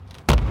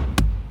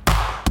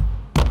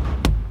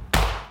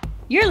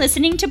You're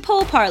listening to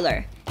Pole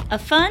Parlor, a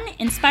fun,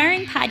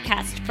 inspiring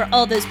podcast for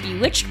all those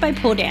bewitched by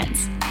pole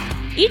dance.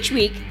 Each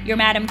week, your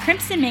Madam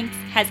Crimson Minx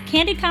has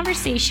candid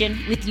conversation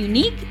with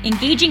unique,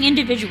 engaging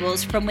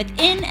individuals from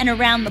within and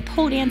around the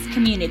pole dance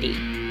community.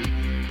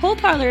 Pole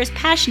Parlor is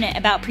passionate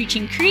about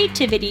preaching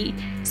creativity,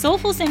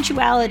 soulful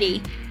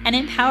sensuality, and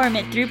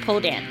empowerment through pole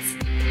dance.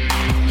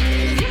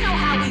 You know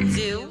how we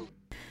do.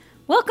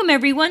 Welcome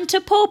everyone to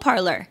Pole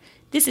Parlor.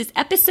 This is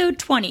episode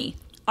 20,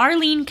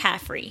 Arlene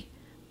Caffrey.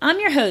 I'm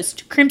your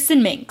host,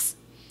 Crimson Minx.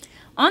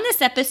 On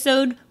this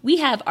episode, we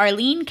have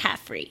Arlene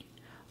Caffrey.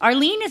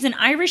 Arlene is an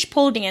Irish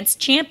pole dance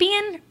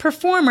champion,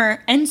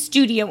 performer, and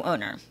studio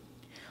owner.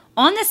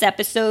 On this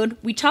episode,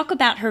 we talk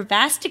about her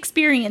vast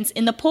experience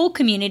in the pole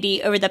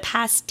community over the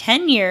past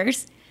 10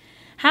 years,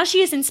 how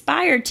she is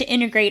inspired to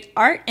integrate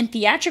art and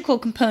theatrical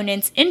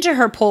components into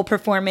her pole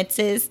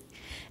performances,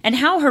 and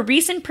how her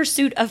recent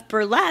pursuit of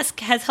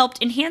burlesque has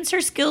helped enhance her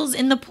skills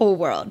in the pole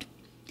world.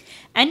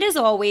 And as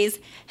always,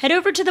 head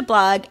over to the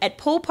blog at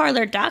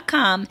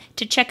poleparlor.com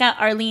to check out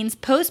Arlene's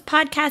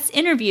post-podcast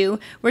interview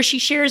where she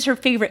shares her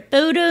favorite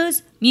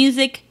photos,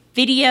 music,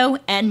 video,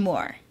 and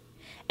more.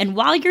 And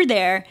while you're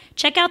there,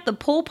 check out the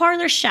Pole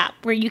Parlor shop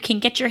where you can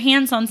get your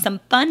hands on some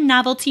fun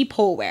novelty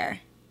pole wear.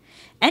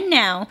 And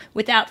now,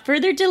 without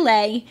further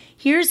delay,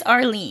 here's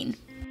Arlene.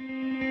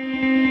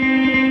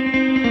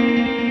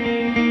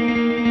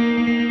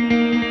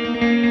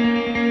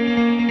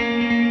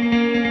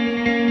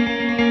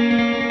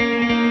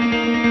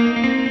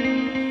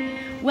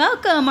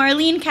 Welcome,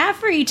 Arlene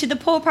Caffrey, to the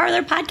Pole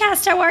Parlor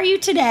podcast. How are you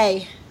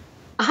today?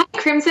 Hi,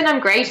 Crimson. I'm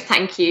great.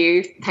 Thank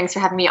you. Thanks for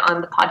having me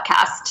on the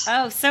podcast.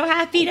 Oh, so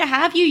happy to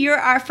have you. You're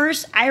our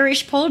first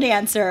Irish pole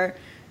dancer.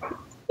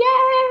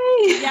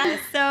 Yay! Yeah,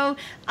 so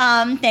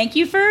thank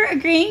you for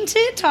agreeing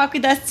to talk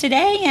with us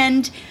today.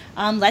 And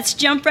let's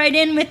jump right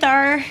in with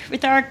our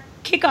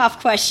kickoff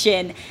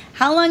question.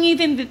 How long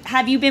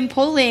have you been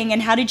poling,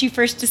 and how did you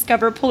first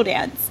discover pole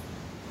dance?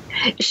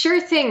 Sure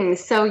thing.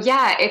 So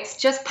yeah, it's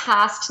just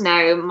past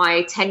now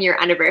my 10-year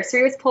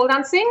anniversary with pole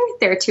dancing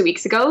there 2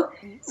 weeks ago.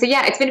 So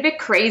yeah, it's been a bit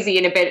crazy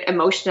and a bit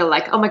emotional,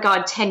 like, oh my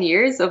God, 10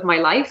 years of my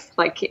life,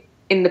 like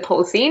in the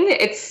pole scene.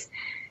 It's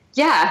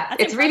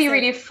really,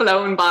 really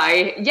flown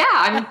by. Yeah,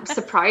 I'm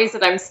surprised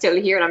that I'm still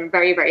here, and I'm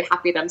very, very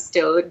happy that I'm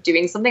still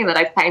doing something that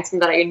I've found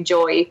something that I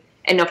enjoy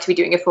enough to be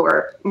doing it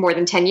for more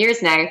than 10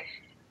 years now.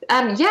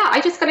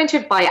 I just got into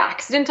it by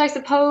accident, I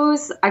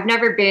suppose. I've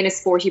never been a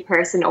sporty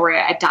person or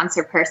a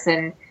dancer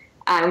person.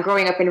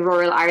 Growing up in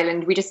rural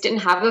Ireland, we just didn't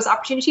have those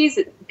opportunities.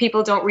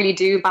 People don't really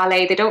do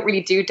ballet. They don't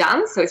really do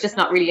dance. So it's just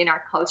not really in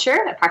our culture,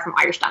 apart from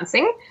Irish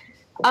dancing.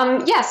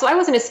 So I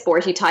wasn't a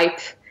sporty type.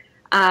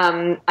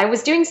 I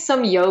was doing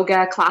some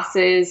yoga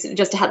classes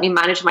just to help me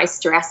manage my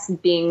stress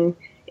being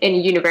in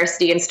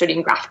university and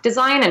studying graphic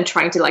design and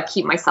trying to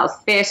keep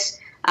myself fit.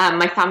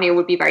 My family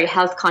would be very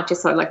health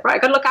conscious, so I'm like, right, I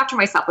gotta look after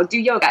myself, I'll do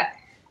yoga.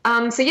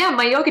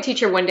 My yoga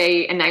teacher one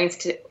day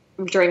announced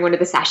during one of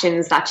the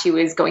sessions that she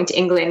was going to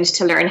England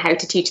to learn how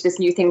to teach this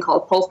new thing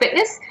called pole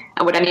fitness,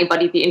 and would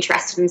anybody be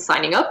interested in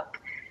signing up?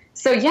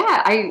 So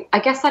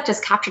I guess that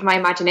just captured my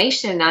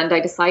imagination, and I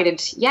decided,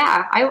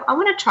 I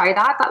want to try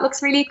that. That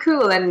looks really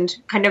cool and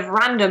kind of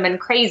random and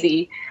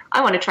crazy.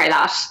 I want to try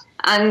that.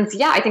 And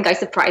I think I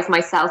surprised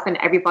myself and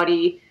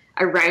everybody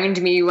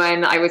around me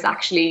when I was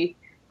actually,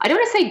 I don't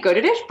want to say good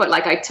at it, but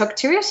I took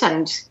to it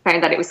and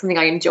found that it was something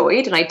I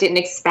enjoyed, and I didn't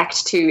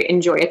expect to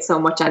enjoy it so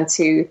much and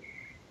to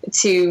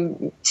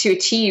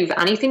achieve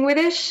anything with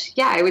it.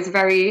 Yeah, it was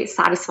very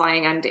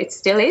satisfying, and it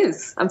still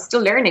is. I'm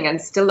still learning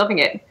and still loving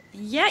it.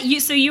 Yeah,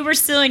 so you were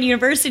still in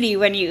university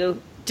when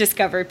you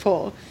discovered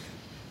pole.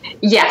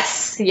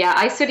 Yes,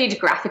 I studied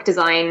graphic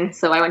design,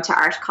 so I went to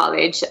art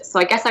college.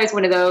 So I guess I was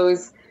one of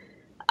those.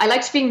 I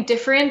liked being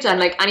different,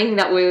 and anything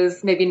that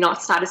was maybe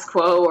not status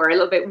quo or a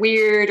little bit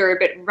weird or a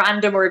bit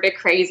random or a bit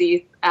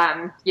crazy.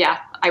 I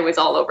was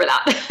all over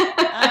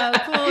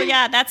that. Oh, cool.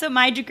 Yeah, that's what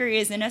my degree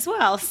is in as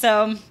well.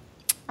 So,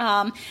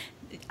 awesome.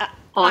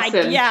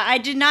 I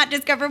did not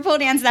discover pole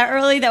dance that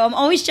early, though. I'm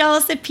always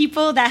jealous of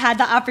people that had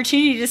the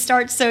opportunity to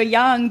start so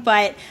young.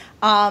 But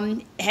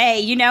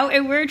hey,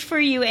 it worked for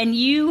you, and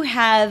you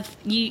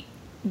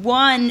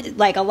won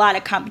a lot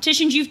of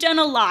competitions. You've done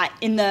a lot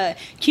in the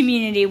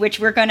community,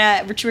 which we're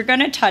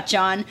gonna touch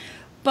on.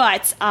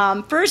 But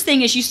first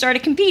thing is you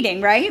started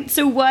competing, right?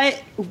 So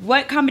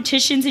what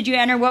competitions did you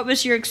enter? What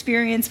was your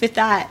experience with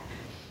that?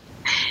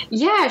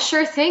 Yeah,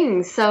 sure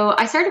thing. So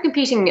I started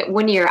competing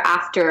 1 year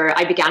after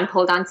I began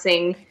pole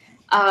dancing.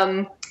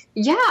 I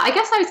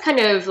guess I was kind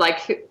of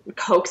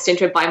coaxed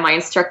into it by my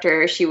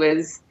instructor. She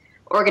was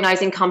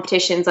organizing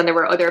competitions, and there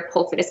were other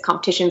pole fitness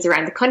competitions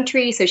around the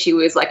country, so she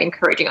was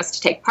encouraging us to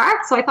take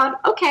part. So I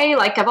thought, okay,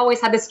 I've always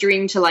had this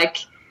dream to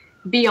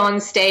be on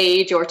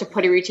stage or to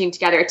put a routine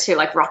together to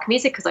rock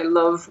music, because I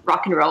love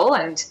rock and roll,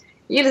 and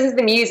you listen to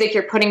the music,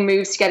 you're putting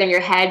moves together in your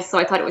head. So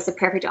I thought it was a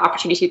perfect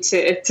opportunity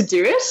to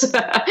do it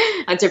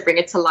and to bring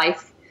it to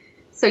life.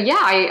 So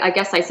I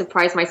guess I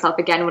surprised myself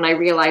again when I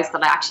realized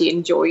that I actually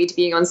enjoyed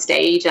being on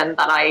stage and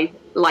that I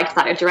liked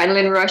that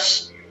adrenaline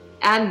rush.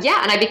 And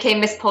I became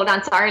Miss Pole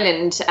Dance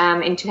Ireland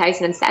in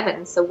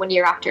 2007, so 1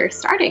 year after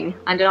starting,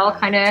 and it all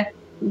kind of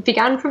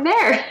began from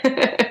there.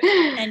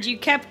 And you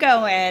kept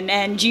going,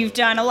 and you've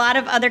done a lot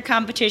of other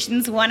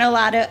competitions, won a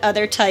lot of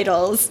other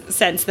titles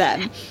since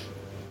then.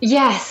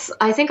 Yes,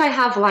 I think I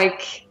have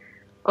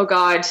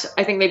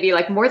I think maybe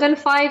more than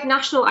 5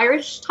 national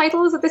Irish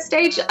titles at this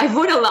stage. I've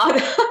won a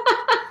lot.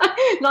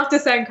 Not to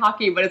sound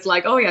cocky, but it's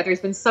there's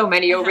been so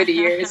many over the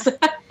years.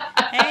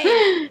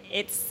 Hey,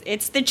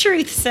 it's the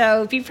truth,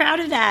 so be proud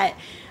of that.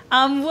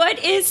 What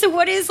is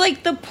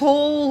the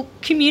pole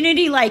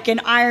community like in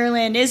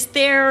Ireland? Is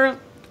there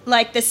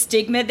the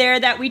stigma there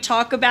that we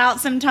talk about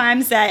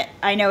sometimes that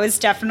I know is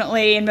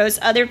definitely in most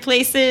other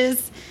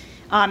places?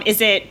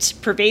 Is it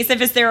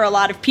pervasive? Is there a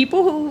lot of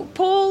people who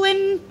pole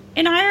in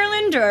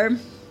Ireland, or?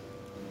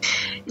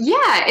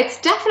 Yeah,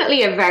 it's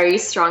definitely a very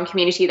strong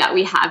community that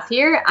we have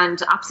here. And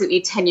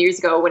absolutely 10 years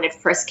ago when it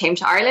first came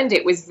to Ireland,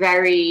 it was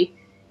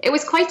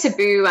quite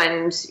taboo.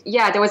 And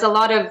there was a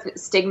lot of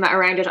stigma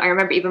around it. I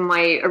remember even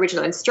my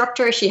original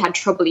instructor, she had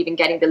trouble even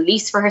getting the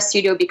lease for her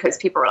studio because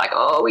people were like,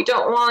 oh, we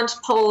don't want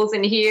poles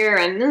in here,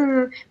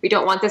 and we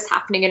don't want this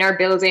happening in our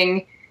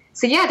building.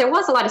 So there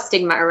was a lot of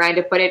stigma around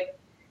it, but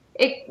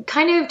it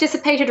kind of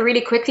dissipated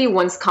really quickly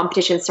once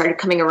competitions started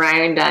coming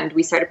around and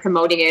we started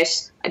promoting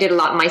it. I did a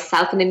lot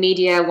myself in the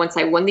media once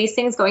I won these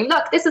things, going,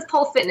 look, this is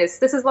pole fitness.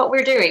 This is what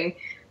we're doing.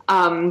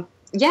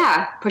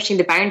 Pushing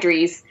the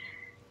boundaries.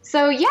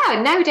 So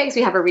nowadays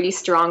we have a really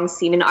strong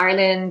scene in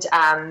Ireland.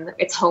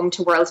 It's home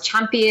to world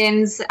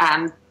champions.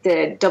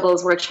 The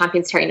doubles world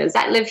champions Terry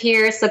Nozette live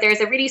here. So there's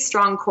a really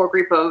strong core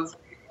group of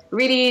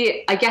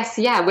really,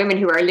 women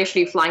who are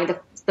literally flying the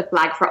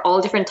flag for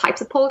all different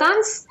types of pole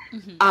dance,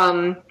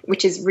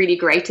 which is really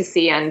great to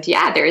see. And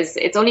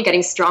it's only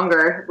getting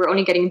stronger. We're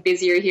only getting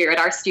busier here at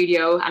our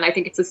studio, and I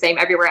think it's the same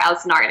everywhere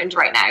else in Ireland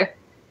right now.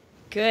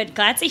 Good,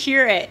 glad to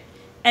hear it.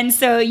 And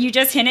so you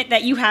just hinted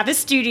that you have a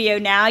studio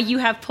now. You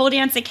have Pole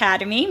Dance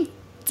Academy,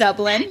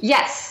 Dublin.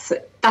 Yes,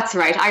 that's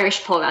right.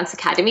 Irish Pole Dance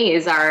Academy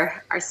is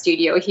our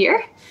studio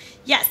here.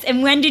 Yes,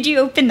 and when did you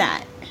open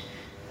that?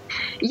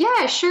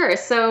 Yeah, sure.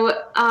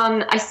 So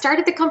I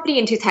started the company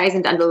in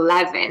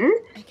 2011,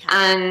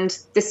 and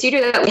the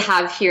studio that we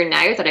have here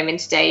now that I'm in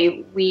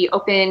today, we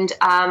opened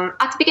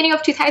at the beginning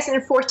of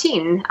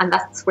 2014, and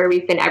that's where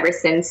we've been ever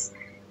since.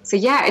 So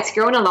it's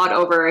grown a lot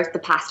over the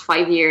past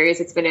 5 years.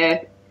 It's been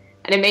an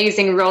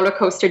amazing roller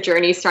coaster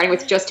journey, starting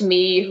with just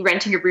me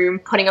renting a room,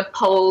 putting up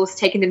poles,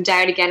 taking them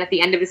down again at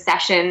the end of a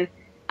session.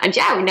 And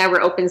now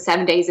we're open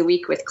 7 days a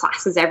week with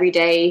classes every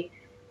day.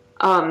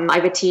 I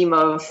have a team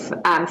of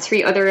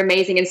 3 other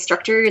amazing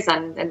instructors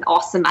and an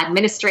awesome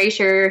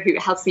administrator who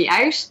helps me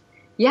out.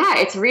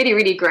 It's really,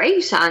 really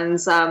great. And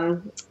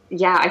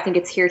I think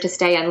it's here to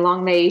stay, and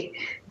long may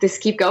this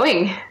keep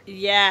going.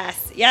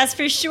 Yes,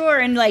 for sure.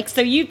 And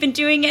so you've been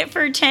doing it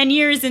for 10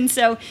 years. And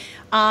so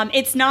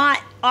it's not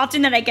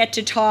often that I get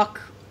to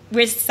talk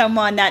with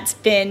someone that's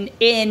been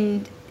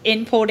in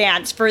pole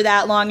dance for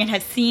that long and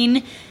has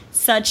seen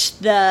such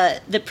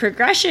the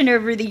progression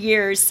over the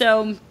years.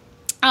 So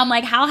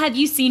how have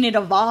you seen it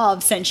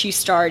evolve since you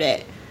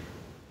started?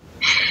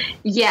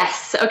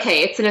 Yes.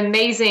 Okay. It's an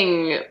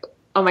amazing,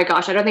 oh my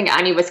gosh, I don't think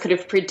any of us could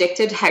have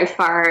predicted how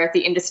far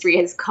the industry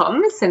has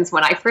come since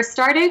when I first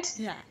started.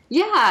 Yeah.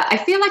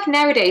 I feel like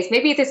nowadays,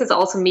 maybe this is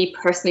also me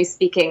personally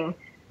speaking,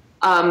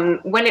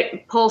 when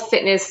pole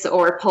fitness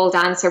or pole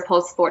dance or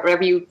pole sport,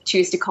 whatever you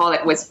choose to call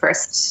it, was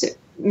first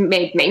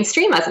made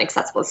mainstream as an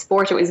accessible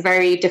sport, it was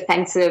very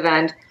defensive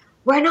and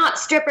we're not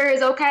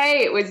strippers.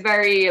 Okay. It was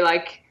very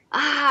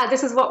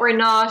this is what we're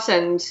not.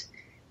 And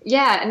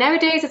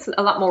nowadays it's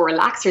a lot more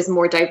relaxed. There's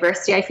more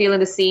diversity, I feel, in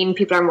the scene.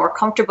 People are more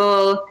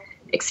comfortable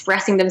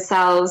expressing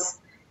themselves.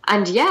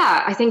 And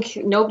I think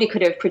nobody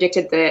could have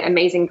predicted the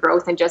amazing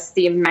growth and just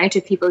the amount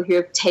of people who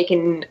have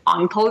taken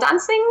on pole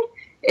dancing.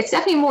 It's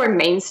definitely more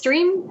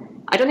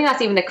mainstream. I don't think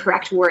that's even the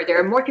correct word. There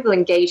are more people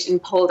engaged in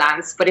pole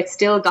dance, but it's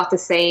still got the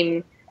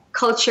same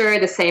culture,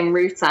 the same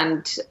roots.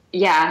 And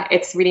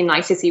it's really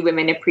nice to see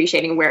women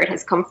appreciating where it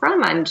has come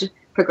from and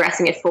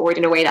progressing it forward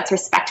in a way that's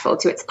respectful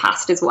to its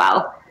past as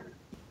well.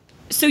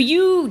 So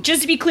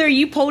just to be clear,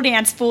 you pole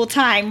dance full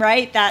time,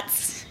 right?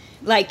 That's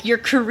your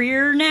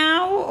career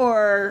now,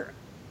 or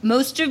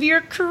most of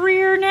your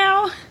career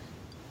now?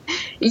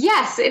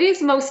 Yes, it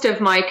is. Most of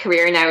my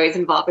career now is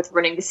involved with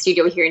running the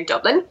studio here in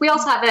Dublin. We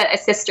also have a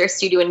sister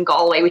studio in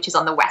Galway, which is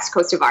on the west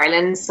coast of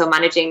Ireland. So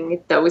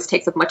managing those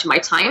takes up much of my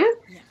time.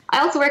 I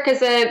also work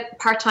as a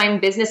part-time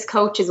business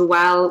coach as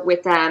well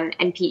with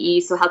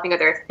NPE, so helping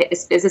other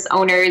fitness business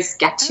owners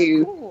get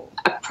to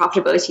a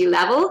profitability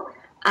level.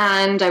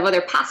 And I have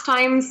other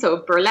pastimes, so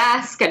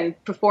burlesque and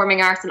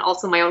performing arts, and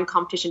also my own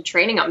competition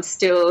training. I'm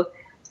still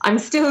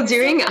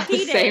doing at the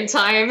same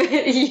time.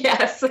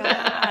 Yes.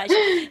 Gosh.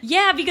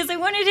 Yeah, because I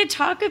wanted to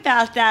talk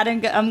about that,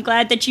 and I'm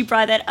glad that you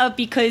brought that up,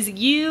 because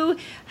you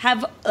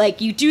have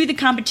you do the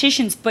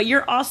competitions, but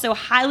you're also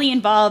highly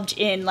involved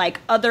in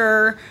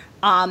other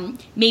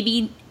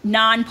maybe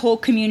non-pole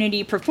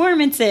community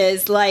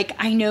performances. Like,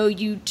 I know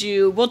you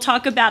do. We'll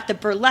talk about the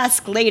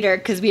burlesque later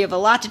because we have a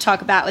lot to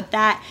talk about with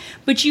that.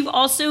 But you've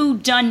also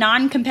done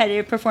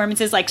non-competitive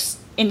performances like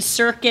in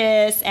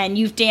circus, and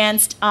you've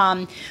danced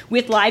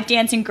with Live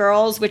Dancing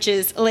Girls, which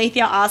is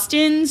Alethea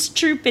Austin's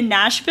troupe in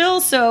Nashville.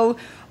 So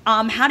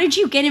how did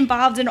you get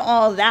involved in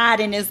all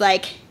that? And is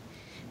like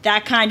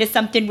that kind of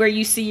something where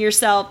you see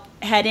yourself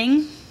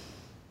heading?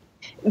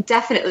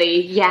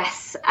 Definitely,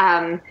 yes.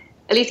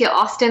 Alethea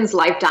Austin's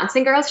Live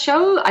Dancing Girls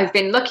show, I've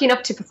been lucky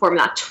enough to perform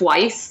that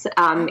twice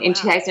in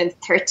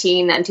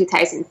 2013 and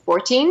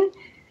 2014.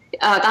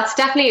 That's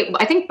definitely,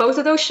 I think both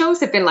of those shows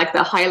have been like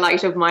the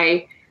highlight of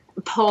my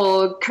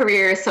pole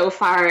career so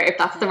far, if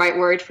that's the right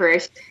word for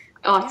it.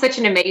 Oh, it's such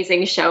an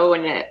amazing show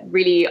and a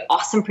really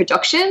awesome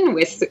production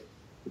with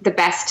the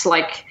best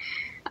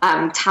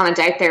talent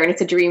out there. And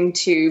it's a dream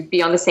to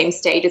be on the same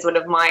stage as one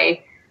of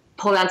my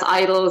pole dance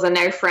idols and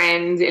now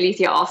friend,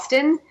 Alethea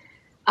Austin.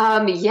 So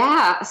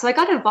I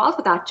got involved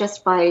with that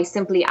just by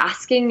simply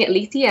asking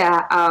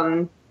Alethea.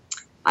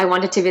 I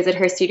wanted to visit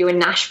her studio in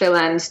Nashville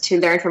and to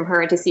learn from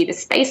her and to see the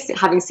space,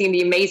 having seen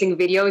the amazing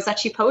videos that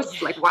she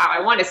posts. Like, wow,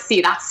 I want to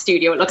see that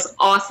studio. It looks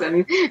awesome.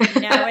 No,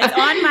 it's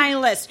on my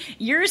list.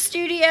 Your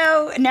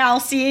studio, now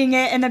seeing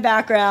it in the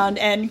background,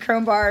 and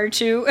Crowbar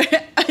too.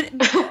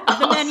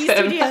 The many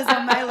studios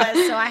on my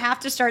list, so I have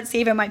to start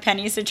saving my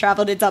pennies to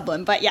travel to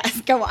Dublin. But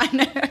yes, go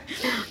on.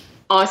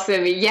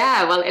 Awesome.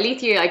 Yeah, well,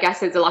 Alethea, I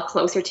guess, is a lot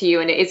closer to you,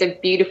 and it is a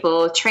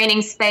beautiful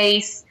training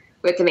space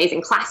with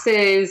amazing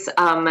classes,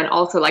 and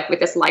also like with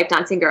this Live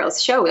Dancing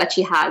Girls show that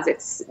she has.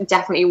 It's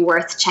definitely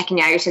worth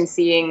checking out and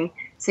seeing.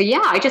 So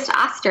yeah, I just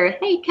asked her,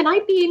 hey, can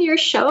I be in your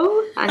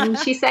show? And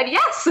she said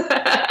yes. Well,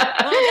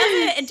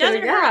 it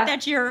doesn't hurt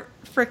that you're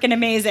freaking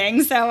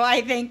amazing. So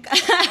I think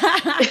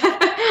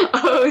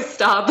oh,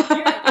 stop.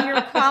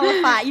 You're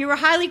qualified. You were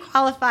highly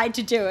qualified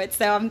to do it.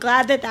 So I'm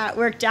glad that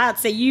worked out.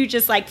 So you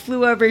just like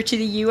flew over to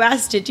the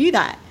US to do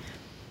that.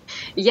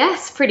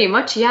 Yes, pretty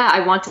much. Yeah, I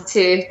wanted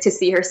to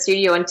see her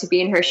studio and to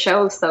be in her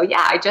show. So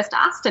yeah, I just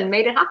asked and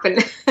made it happen.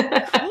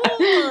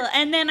 Cool.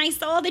 And then I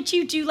saw that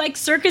you do like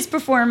circus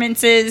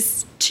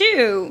performances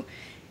too.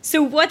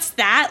 So what's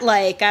that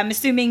like? I'm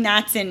assuming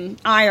that's in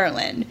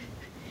Ireland.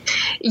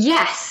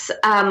 Yes,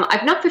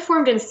 I've not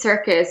performed in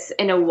circus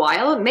in a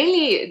while.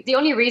 Mainly, the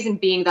only reason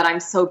being that I'm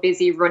so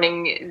busy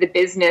running the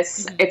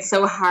business. Mm-hmm. It's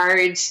so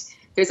hard.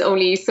 There's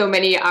only so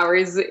many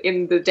hours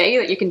in the day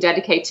that you can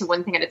dedicate to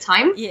one thing at a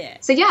time. Yeah.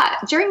 So yeah,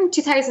 during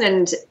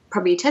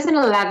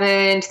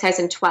 2011,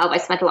 2012, I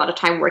spent a lot of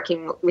time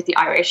working with the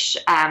Irish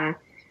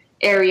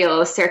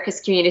aerial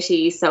circus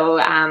community. So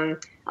a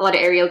lot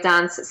of aerial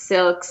dance,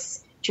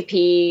 silks,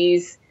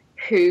 trapeze,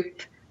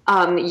 hoop.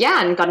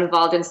 And got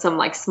involved in some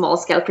like small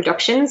scale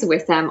productions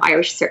with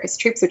Irish circus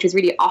troupes, which was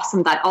really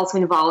awesome. That also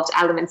involved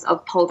elements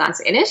of pole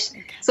dance in it.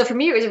 Okay. So for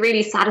me, it was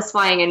really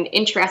satisfying and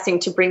interesting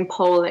to bring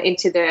pole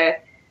into the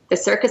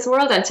circus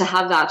world and to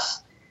have that,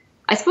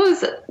 I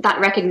suppose,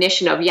 that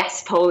recognition of,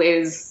 yes, pole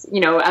is,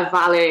 a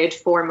valid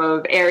form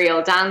of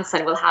aerial dance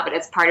and we'll have it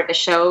as part of the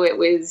show. It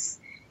was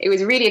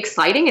really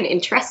exciting and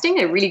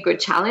interesting, a really good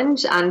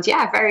challenge, and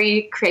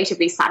very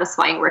creatively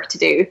satisfying work to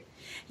do.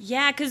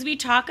 Yeah, because we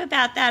talk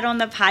about that on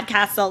the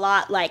podcast a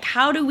lot. Like,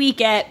 how do we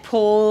get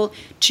pole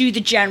to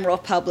the general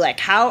public?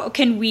 How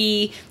can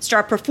we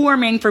start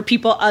performing for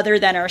people other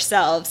than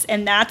ourselves?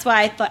 And that's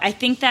why I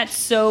think that's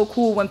so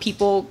cool when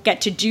people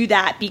get to do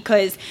that,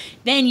 because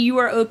then you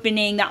are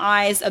opening the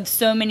eyes of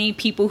so many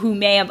people who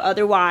may have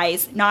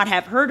otherwise not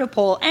have heard of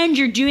pole, and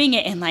you're doing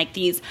it in like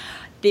this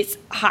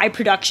high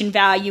production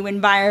value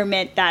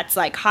environment that's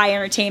like high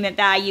entertainment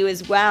value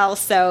as well.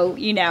 So,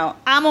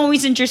 I'm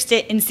always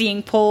interested in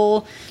seeing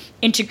pole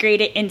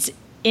integrated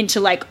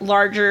into like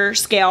larger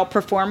scale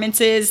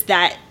performances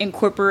that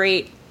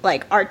incorporate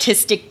like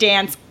artistic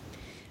dance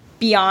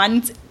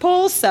beyond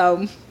pole.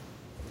 So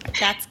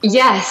that's cool.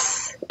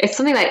 Yes. It's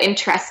something that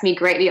interests me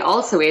greatly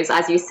also is,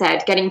 as you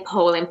said, getting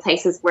pole in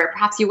places where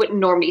perhaps you wouldn't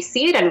normally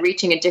see it and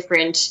reaching a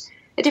different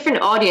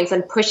audience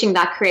and pushing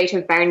that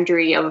creative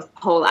boundary of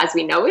pole as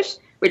we know it,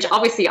 which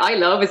obviously I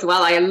love as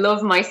well. I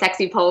love my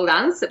sexy pole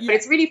dance, but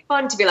it's really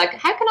fun to be like,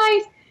 how can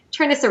I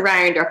turn this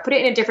around or put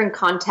it in a different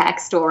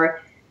context or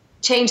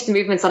change the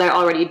movements that I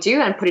already do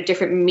and put a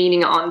different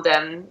meaning on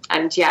them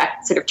and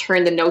sort of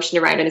turn the notion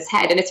around in his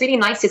head. And it's really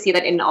nice to see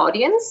that in the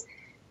audience.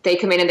 They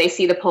come in and they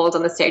see the poles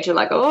on the stage. They're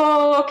like,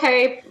 oh,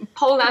 okay,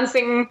 pole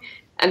dancing.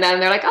 And then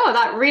they're like, oh,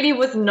 that really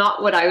was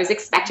not what I was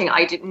expecting.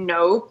 I didn't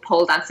know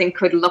pole dancing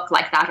could look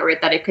like that or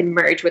that it could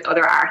merge with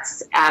other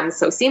arts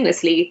so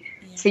seamlessly.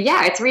 Yeah. So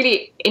it's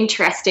really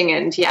interesting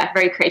and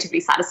very creatively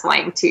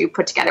satisfying to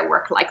put together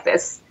work like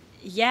this.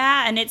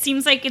 Yeah, and it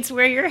seems like it's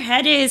where your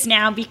head is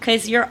now,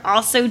 because you're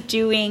also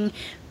doing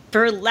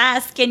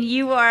burlesque and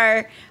you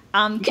are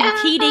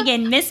competing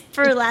in Miss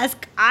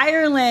Burlesque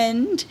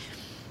Ireland.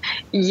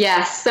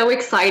 Yes, so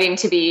exciting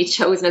to be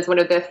chosen as one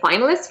of the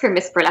finalists for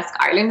Miss Burlesque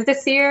Ireland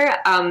this year.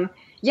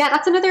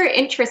 That's another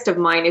interest of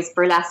mine is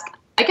burlesque.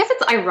 I guess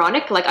it's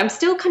ironic, like I'm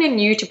still kind of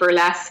new to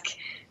burlesque,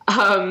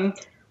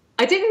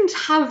 I didn't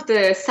have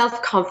the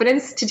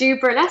self-confidence to do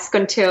burlesque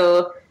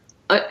until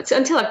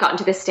I've gotten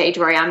to this stage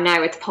where I am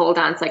now with pole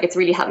dance. Like, it's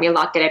really helped me a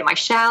lot get out of my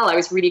shell. I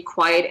was really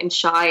quiet and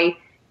shy,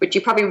 which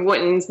you probably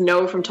wouldn't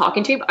know from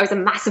talking to me, but I was a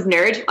massive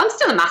nerd. I'm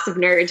still a massive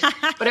nerd,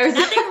 but I was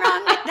nothing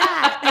wrong with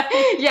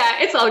that.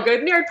 Yeah, it's all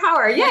good. Nerd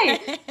power. Yay.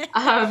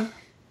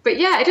 But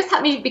yeah, it just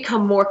helped me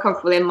become more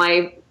comfortable in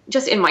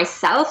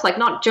myself, like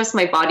not just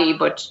my body,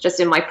 but just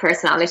in my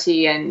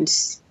personality, and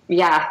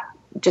yeah,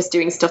 just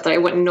doing stuff that I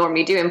wouldn't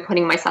normally do and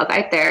putting myself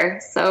out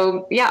there.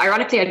 So yeah,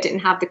 ironically, I didn't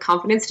have the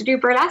confidence to do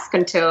burlesque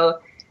until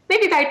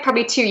maybe about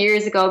probably 2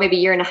 years ago, maybe a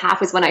year and a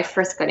half was when I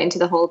first got into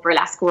the whole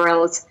burlesque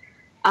world.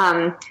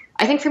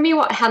 I think for me,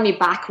 what held me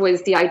back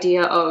was the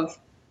idea of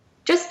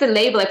just the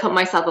label I put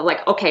myself of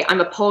like, okay, I'm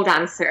a pole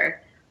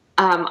dancer.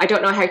 I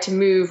don't know how to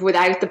move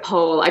without the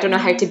pole. I don't know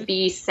how to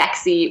be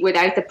sexy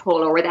without the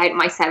pole or without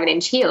my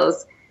 7-inch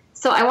heels.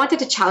 So I wanted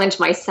to challenge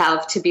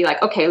myself to be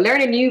like, okay,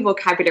 learn a new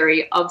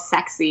vocabulary of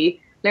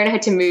sexy, learn how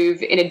to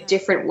move in a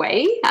different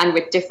way and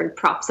with different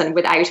props and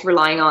without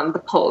relying on the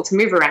pole to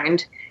move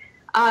around.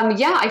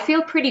 Yeah, I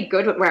feel pretty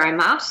good with where I'm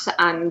at.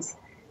 And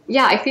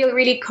yeah, I feel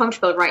really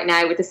comfortable right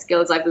now with the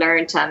skills I've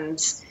learned.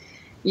 And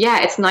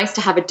yeah, it's nice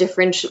to have a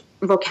different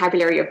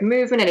vocabulary of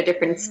movement and a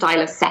different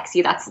style of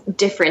sexy that's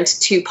different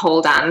to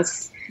pole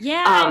dance.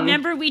 Yeah, I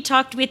remember we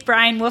talked with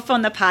Brian Wolf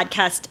on the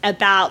podcast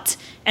about,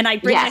 and I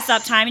bring this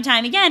up time and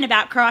time again,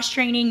 about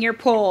cross-training your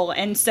pole.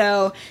 And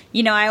so,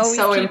 you know, I always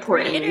keep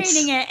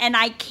reiterating it. And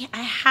I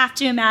have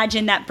to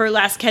imagine that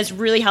burlesque has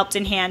really helped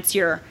enhance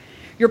your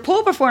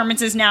pole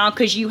performances now,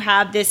 because you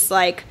have this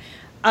like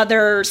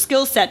other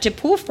skill set to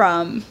pull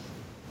from.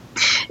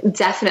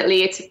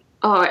 Definitely.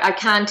 I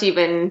can't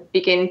even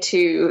begin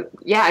to,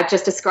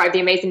 just describe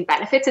the amazing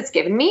benefits it's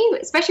given me,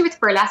 especially with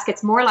burlesque.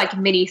 It's more like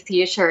mini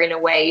theater in a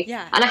way.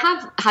 Yeah. And I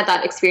have had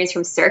that experience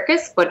from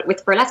circus, but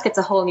with burlesque, it's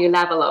a whole new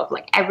level of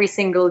like every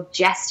single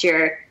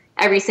gesture,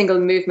 every single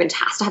movement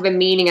has to have a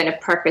meaning and a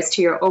purpose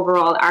to your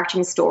overall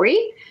arching story.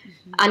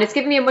 Mm-hmm. And it's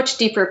given me a much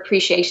deeper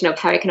appreciation of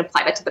how I can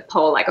apply that to the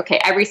pole. Like, okay,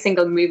 every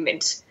single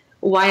movement,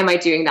 why am I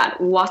doing that?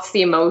 What's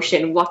the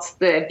emotion? What's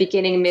the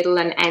beginning, middle,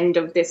 and end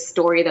of this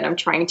story that I'm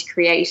trying to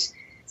create?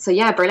 So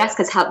yeah, burlesque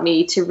has helped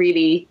me to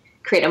really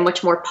create a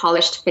much more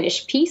polished,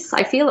 finished piece,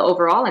 I feel,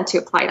 overall, and to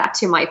apply that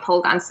to my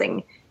pole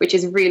dancing, which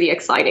is really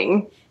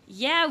exciting.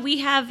 Yeah, we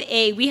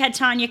had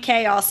Tanya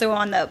Kay also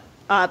on the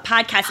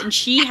podcast, and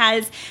she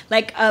has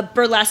like a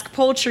burlesque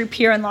pole troupe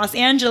here in Los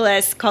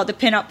Angeles called the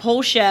Pin Up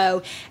Pole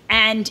Show,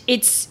 and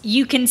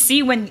you can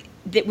see when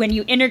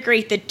you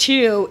integrate the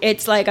two,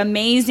 it's like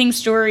amazing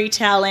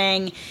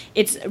storytelling.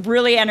 It's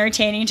really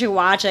entertaining to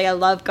watch. Like, I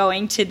love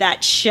going to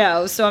that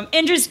show. So I'm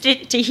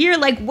interested to hear,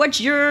 like,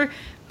 what's your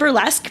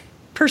burlesque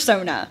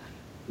persona?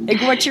 Like,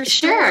 what's your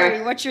story?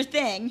 Sure. What's your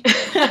thing?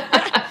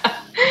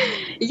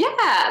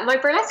 Yeah, my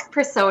burlesque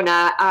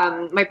persona,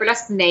 my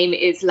burlesque name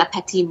is La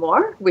Petite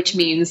Mort, which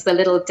means the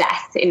little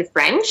death in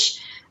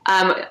French.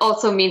 It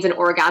also means an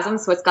orgasm,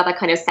 so it's got that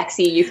kind of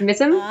sexy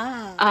euphemism.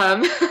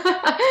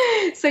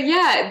 So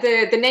yeah,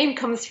 the name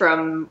comes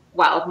from,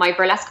 well, my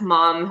burlesque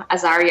mom,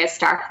 Azaria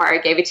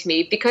Starfire, gave it to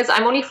me because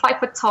I'm only 5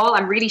 foot tall.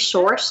 I'm really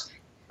short.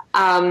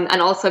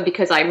 And also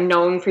because I'm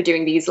known for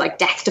doing these like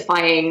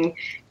death-defying,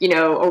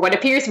 or what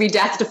appears to be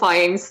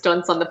death-defying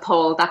stunts on the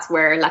pole. That's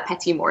where La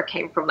Petite Mort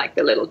came from, like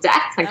the little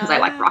death, and because I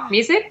like rock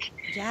music.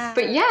 Yeah.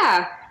 But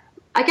yeah,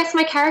 I guess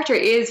my character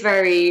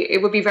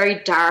it would be very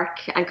dark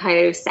and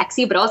kind of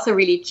sexy, but also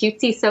really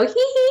cutesy. So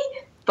hee.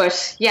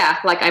 But yeah,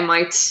 like I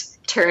might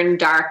turn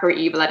dark or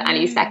evil at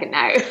any second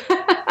now.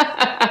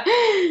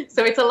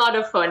 So it's a lot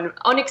of fun.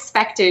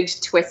 Unexpected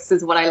twists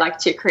is what I like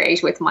to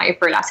create with my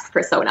burlesque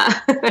persona.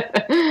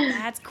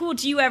 That's cool.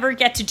 Do you ever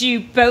get to do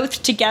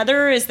both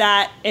together? Is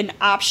that an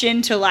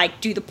option to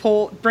like do the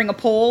pole, bring a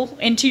pole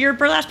into your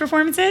burlesque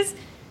performances?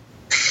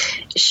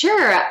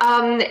 Sure.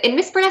 In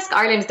Miss Burlesque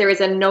Ireland, there is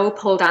a no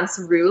pole dance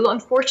rule,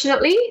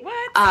 unfortunately.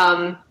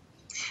 What?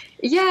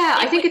 Yeah,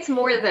 I think it's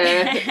more the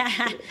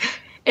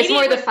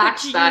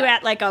fact you that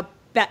at like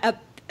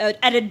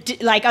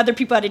like other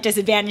people at a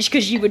disadvantage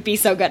because you would be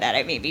so good at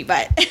it, maybe.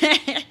 But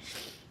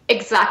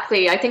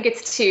exactly, I think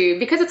it's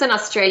because it's an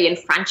Australian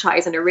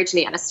franchise and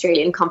originally an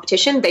Australian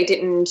competition. They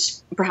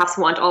didn't perhaps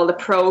want all the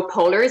pro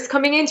polers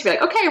coming in to be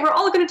like, okay, we're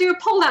all going to do a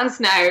pole dance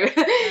now.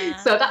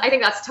 So I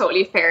think that's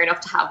totally fair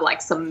enough to have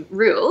like some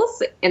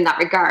rules in that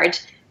regard.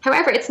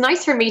 However, it's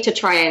nice for me to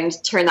try and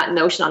turn that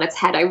notion on its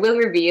head. I will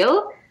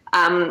reveal.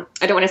 I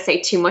don't want to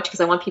say too much because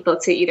I want people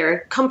to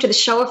either come to the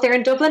show if they're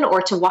in Dublin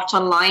or to watch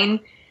online.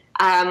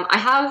 I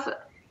have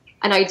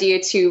an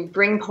idea to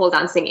bring pole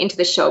dancing into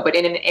the show, but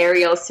in an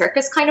aerial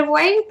circus kind of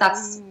way.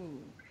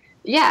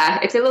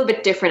 It's a little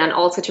bit different, and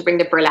also to bring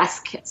the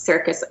burlesque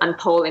circus and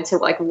pole into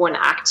like one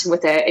act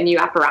with a new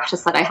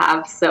apparatus that I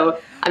have. So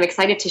I'm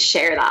excited to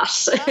share that.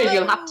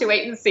 You'll have to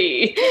wait and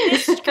see.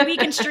 We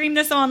can stream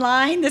this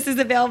online. This is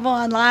available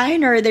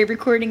online, or are they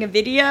recording a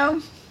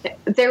video?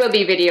 There will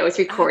be videos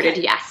recorded,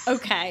 yes.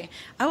 Okay.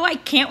 Oh, I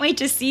can't wait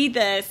to see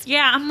this.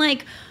 Yeah, I'm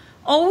like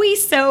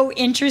always so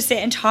interested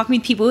in talking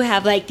with people who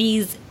have like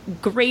these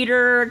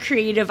greater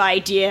creative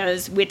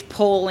ideas with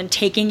pole and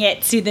taking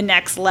it to the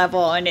next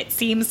level. And it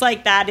seems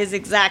like that is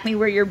exactly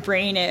where your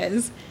brain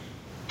is.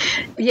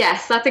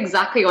 Yes, that's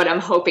exactly what I'm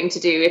hoping to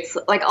do. It's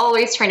like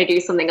always trying to do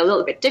something a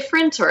little bit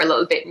different or a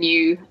little bit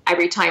new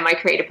every time I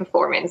create a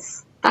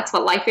performance. That's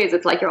what life is.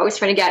 It's like you're always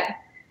trying to get,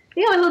 a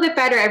little bit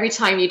better every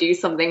time you do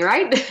something,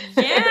 right?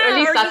 Yeah. At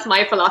least that's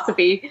my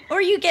philosophy.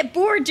 Or you get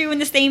bored doing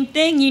the same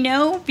thing,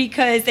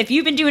 because if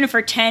you've been doing it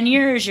for 10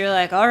 years, you're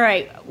like, all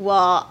right,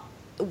 well,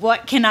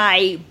 what can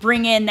I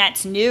bring in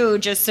that's new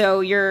just so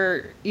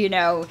you're,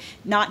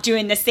 not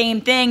doing the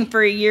same thing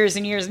for years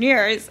and years and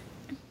years.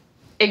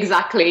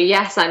 Exactly,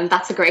 yes. And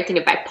that's a great thing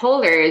about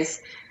Polar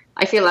is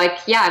I feel like,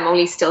 I'm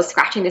only still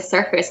scratching the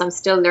surface. I'm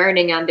still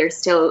learning and there's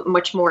still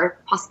much more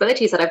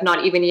possibilities that I've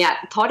not even yet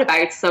thought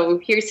about. So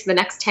here's to the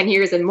next 10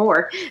 years and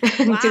more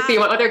to see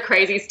what other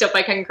crazy stuff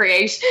I can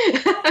create.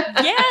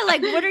 Yeah,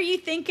 like what are you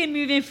thinking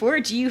moving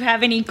forward? Do you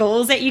have any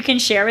goals that you can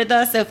share with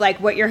us of like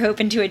what you're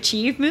hoping to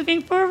achieve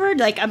moving forward?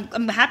 Like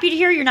I'm happy to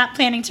hear you're not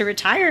planning to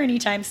retire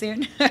anytime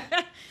soon.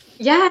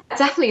 Yeah,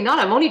 definitely not.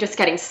 I'm only just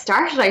getting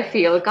started, I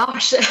feel.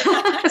 Gosh,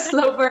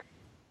 slow burn.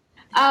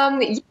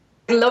 I'd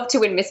love to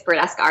win Miss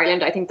Burlesque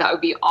Ireland. I think that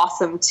would be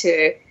awesome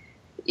to,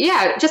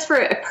 just for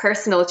a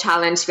personal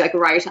challenge to be like,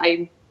 right,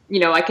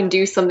 I can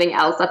do something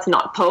else that's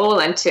not pole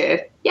and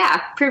to,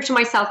 prove to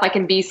myself I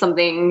can be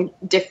something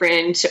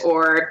different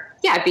or,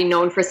 be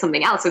known for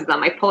something else other than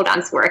my pole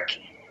dance work.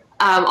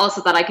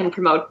 Also that I can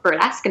promote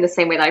burlesque in the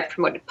same way that I've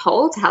promoted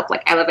pole to help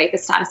like elevate the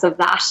status of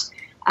that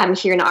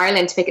here in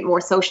Ireland to make it more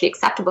socially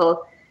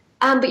acceptable.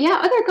 But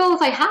other goals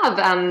I have.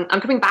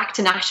 I'm coming back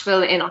to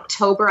Nashville in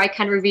October, I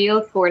can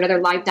reveal, for another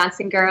Live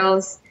Dancing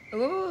Girls.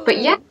 Ooh. But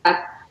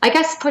I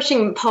guess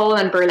pushing pole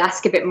and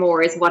burlesque a bit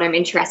more is what I'm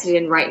interested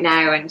in right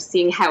now, and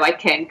seeing how I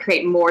can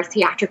create more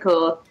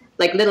theatrical,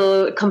 like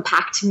little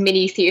compact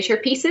mini theatre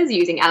pieces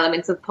using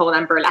elements of pole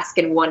and burlesque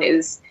in one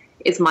is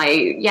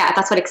my,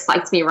 that's what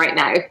excites me right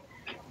now.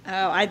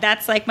 Oh,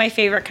 that's like my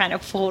favorite kind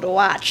of pole to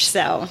watch.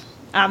 So,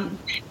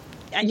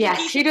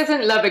 yes, who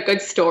doesn't love a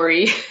good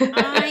story?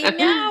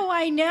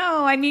 I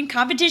know. I mean,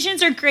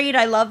 competitions are great.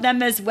 I love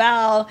them as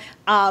well.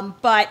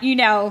 But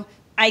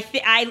I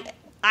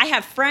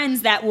have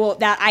friends that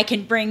I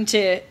can bring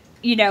to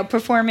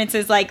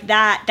performances like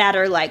that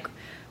are like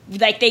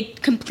they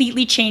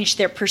completely changed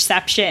their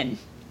perception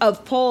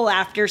of pole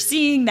after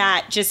seeing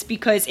that, just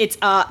because it's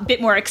a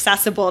bit more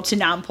accessible to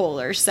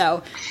non-polers.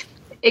 So.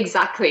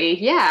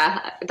 Exactly.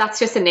 Yeah. That's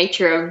just the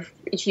nature of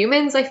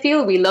humans, I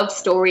feel. We love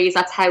stories.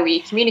 That's how we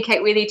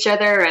communicate with each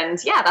other. And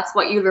that's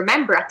what you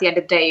remember at the end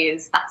of the day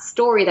is that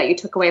story that you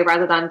took away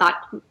rather than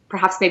that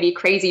perhaps maybe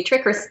crazy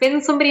trick or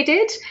spin somebody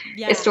did.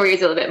 Yeah. The story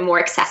is a little bit more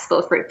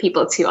accessible for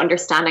people to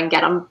understand and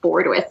get on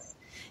board with.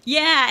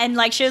 Yeah. And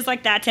like shows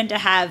like that tend to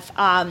have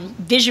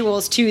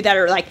visuals too that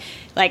are like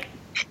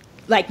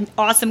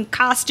awesome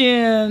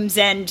costumes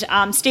and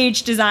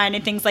stage design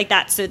and things like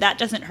that. So that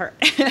doesn't hurt.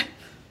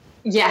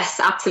 Yes,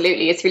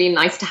 absolutely. It's really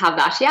nice to have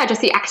that. Yeah, just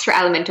the extra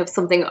element of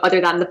something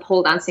other than the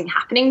pole dancing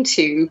happening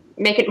to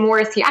make it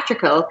more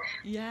theatrical.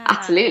 Yeah.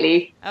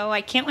 Absolutely. Oh,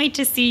 I can't wait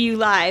to see you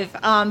live.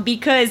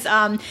 Because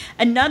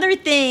another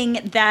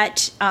thing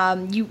that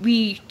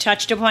we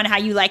touched upon how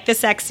you like the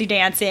sexy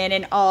dancing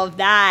and all of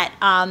that,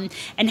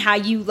 and how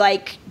you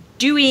like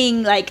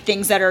doing like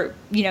things that are,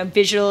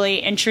 visually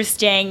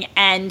interesting.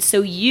 And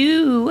so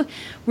you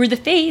were the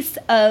face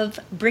of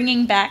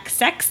Bringing Back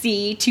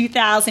Sexy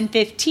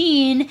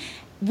 2015,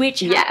 which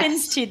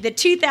happens to the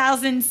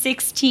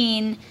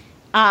 2016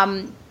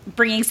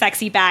 Bringing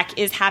Sexy Back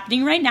is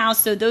happening right now.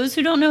 So those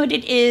who don't know what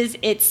it is,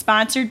 it's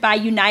sponsored by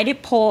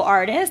United Pole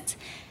Artists.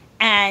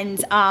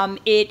 And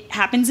it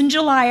happens in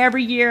July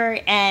every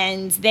year.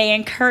 And they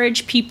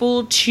encourage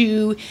people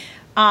to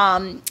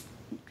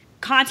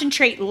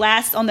concentrate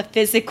less on the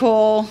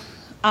physical,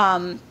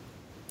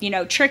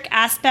 trick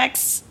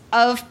aspects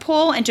of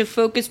pole and to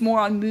focus more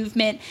on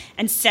movement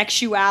and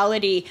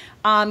sexuality.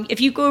 If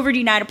you go over to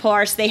United Pole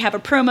Artists, they have a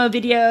promo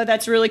video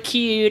that's really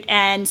cute.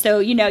 And so,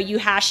 you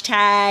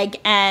hashtag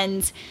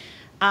and,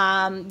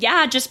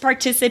 just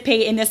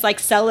participate in this like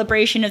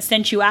celebration of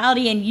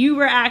sensuality. And you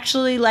were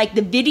actually like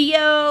the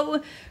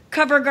video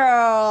cover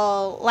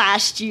girl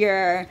last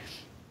year.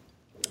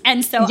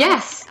 And so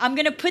yes. I'm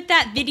going to put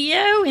that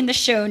video in the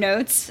show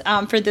notes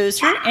for those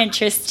who are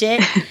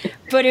interested.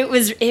 But it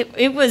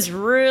was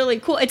really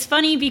cool. It's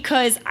funny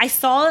because I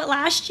saw it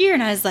last year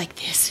and I was like,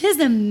 this is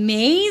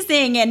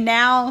amazing. And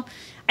now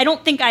I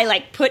don't think I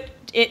like put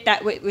it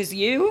that it was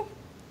you.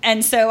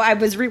 And so I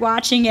was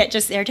rewatching it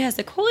just there. I was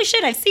like, holy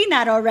shit, I've seen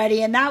that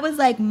already. And that was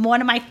like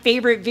one of my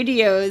favorite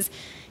videos.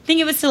 I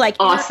think it was to like,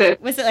 awesome.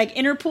 Was it like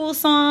Interpol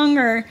song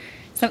or...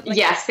 Like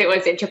yes, it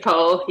was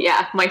Interpol.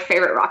 Yeah, my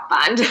favorite rock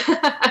band.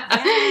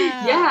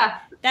 Yeah.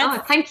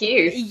 Thank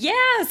you.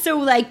 Yeah. So,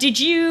 like, did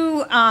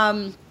you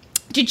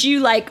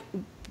like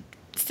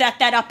set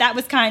that up? That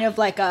was kind of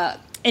like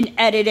an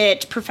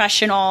edited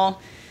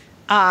professional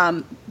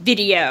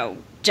video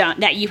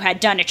that you had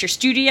done at your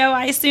studio,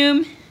 I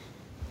assume.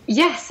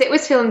 Yes, it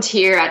was filmed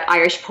here at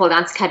Irish Pole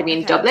Dance Academy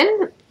in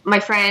Dublin. my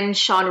friend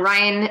Sean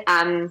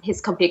Ryan,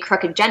 his company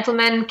Crooked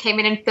Gentleman, came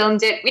in and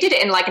filmed it. We did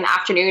it in like an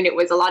afternoon. It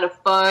was a lot of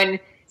fun,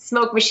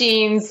 smoke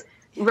machines,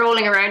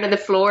 rolling around on the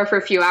floor for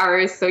a few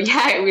hours. So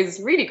yeah, it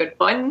was really good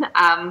fun.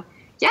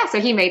 Yeah,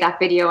 so he made that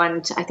video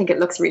and I think it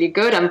looks really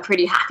good. I'm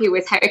pretty happy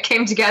with how it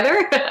came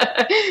together.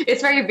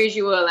 It's very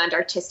visual and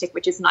artistic,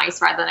 which is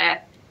nice rather than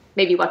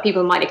maybe what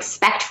people might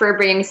expect for a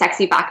Bringing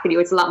Sexy Back video.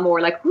 It's a lot more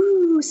like,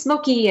 woo,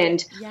 smoky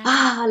and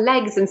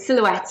legs and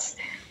silhouettes.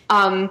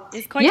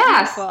 It's quite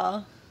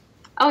beautiful.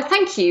 Oh,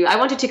 thank you. I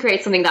wanted to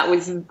create something that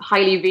was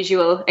highly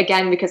visual,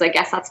 again, because I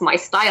guess that's my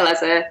style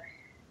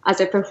as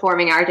a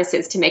performing artist,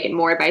 is to make it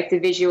more about the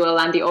visual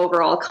and the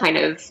overall kind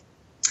of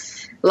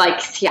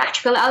like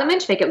theatrical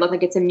element, make it look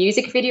like it's a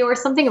music video or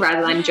something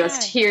rather than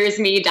just here's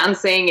me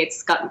dancing.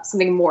 It's got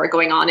something more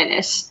going on in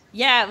it.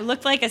 Yeah, it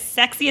looked like a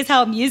sexy as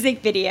hell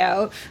music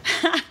video.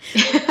 What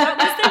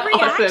was the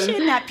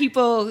reaction that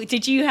people,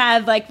 did you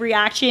have like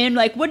reaction?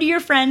 Like, what do your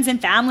friends and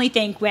family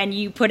think when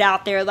you put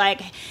out there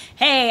like,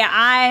 hey,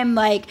 I'm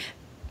like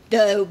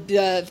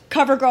the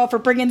cover girl for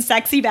Bringing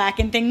Sexy Back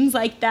and things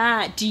like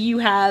that? Do you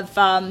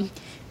have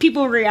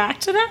people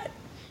react to that?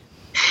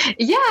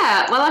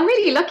 Yeah, well, I'm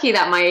really lucky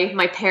that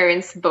my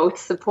parents both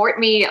support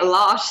me a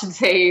lot.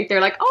 They're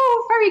like,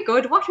 oh, very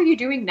good. What are you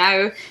doing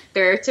now?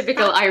 They're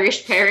typical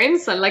Irish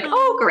parents. I'm like,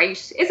 oh,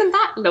 great. Isn't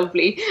that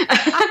lovely?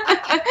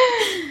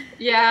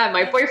 Yeah,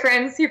 my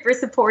boyfriend's super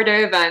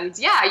supportive. And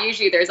yeah,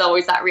 usually there's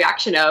always that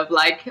reaction of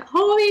like,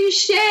 holy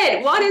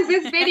shit, what is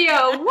this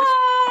video?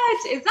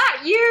 What? Is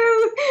that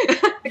you?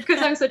 Because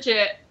I'm such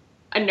a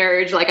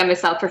nerd. Like, I'm a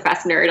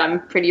self-professed nerd. I'm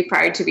pretty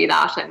proud to be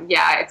that. And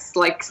yeah, it's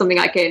like something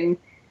I can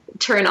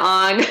turn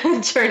on,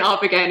 turn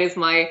off again is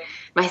my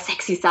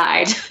sexy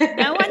side.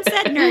 No one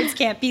said nerds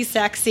can't be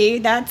sexy.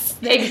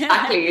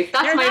 Exactly.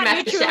 That's my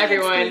message to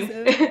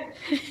everyone.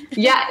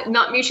 Yeah,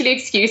 not mutually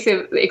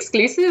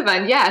exclusive.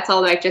 And yeah, it's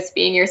all about just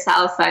being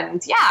yourself.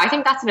 And yeah, I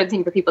think that's another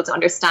thing for people to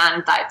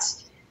understand that,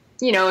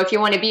 you know, if you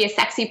want to be a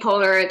sexy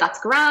polar,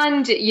 that's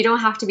grand. You don't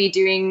have to be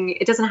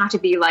it doesn't have to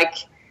be like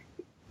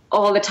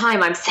all the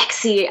time I'm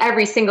sexy,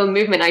 every single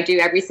movement I do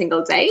every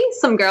single day.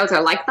 Some girls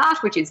are like that,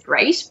 which is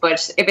great.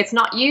 But if it's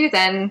not you,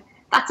 then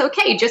that's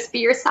okay. Just be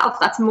yourself.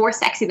 That's more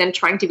sexy than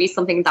trying to be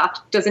something that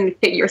doesn't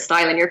fit your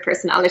style and your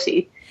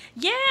personality.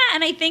 Yeah,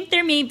 and I think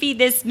there may be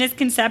this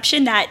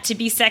misconception that to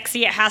be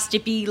sexy, it has to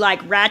be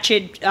like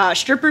ratchet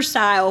stripper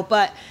style.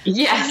 But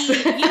yes,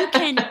 I mean, you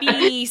can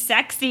be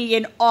sexy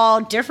in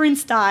all different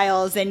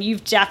styles, and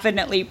you've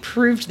definitely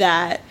proved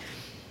that.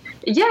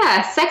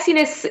 Yeah,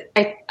 sexiness,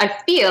 I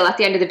feel at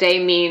the end of the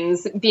day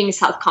means being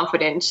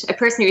self-confident. A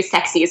person who is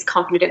sexy is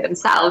confident in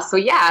themselves. So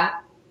yeah,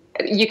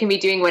 you can be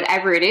doing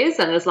whatever it is,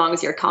 and as long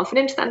as you're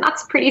confident, then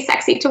that's pretty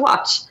sexy to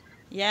watch.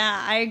 Yeah,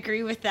 I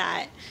agree with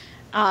that.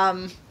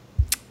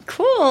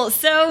 Cool.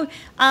 So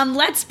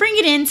let's bring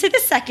it into the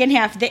second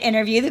half of the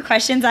interview, the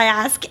questions I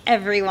ask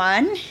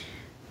everyone.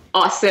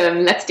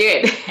 Awesome. Let's do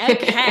it.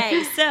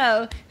 Okay,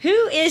 so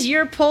who is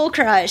your pole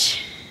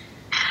crush?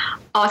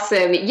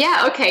 Awesome.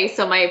 Yeah, okay.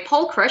 So my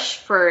pole crush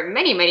for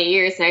many, many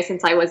years now,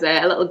 since I was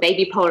a little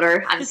baby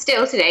polar and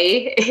still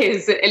today,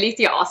 is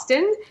Alethea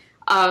Austin.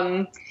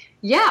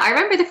 Yeah, I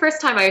remember the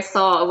first time I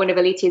saw one of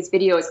Alethea's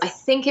videos, I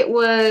think it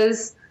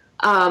was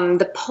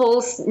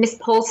the Miss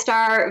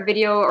Polestar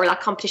video or that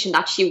competition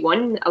that she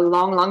won a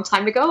long, long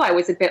time ago. I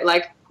was a bit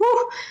like,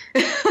 whew.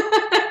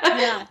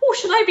 Yeah. Oh,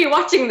 should I be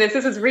watching this?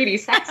 This is really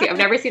sexy. I've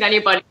never seen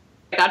anybody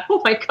like that.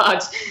 Oh my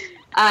God.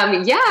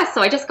 Yeah,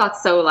 so I just got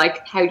so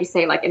like, how do you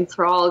say, like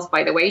enthralled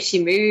by the way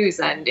she moves,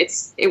 and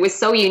it was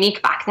so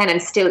unique back then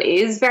and still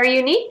is very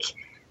unique.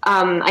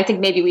 I think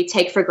maybe we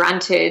take for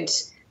granted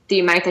the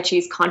amount that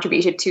she's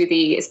contributed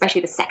to especially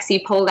the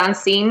sexy pole dance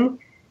scene.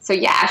 So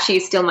yeah,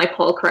 she's still my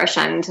pole crush,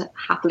 and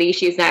happily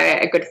she's now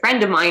a good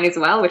friend of mine as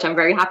well, which I'm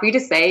very happy to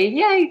say.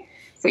 Yay!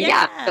 So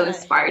yeah, I'm still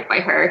inspired by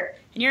her.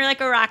 And you're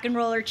like a rock and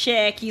roller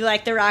chick. You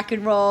like the rock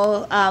and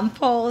roll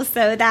pole,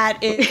 so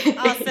that is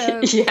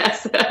also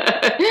yes.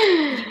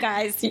 You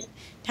guys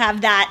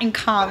have that in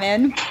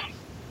common.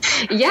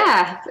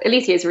 Yeah,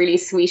 Alethea is really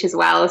sweet as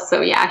well.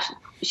 So yeah,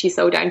 she's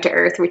so down to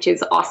earth, which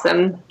is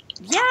awesome.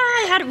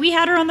 Yeah, we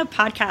had her on the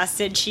podcast,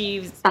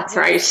 and that's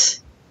right.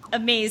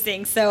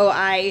 Amazing. So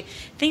I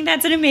think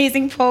that's an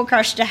amazing pole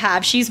crush to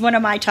have. She's one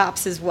of my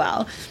tops as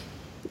well.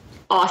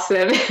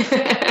 Awesome.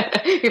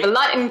 We have a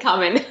lot in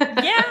common.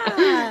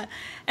 Yeah.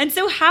 And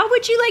so how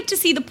would you like to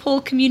see the pole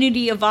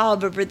community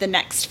evolve over the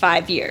next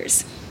 5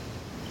 years?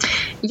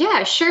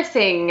 Yeah, sure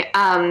thing.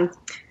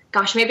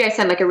 Gosh, maybe I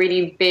sound like a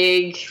really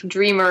big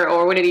dreamer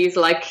or one of these,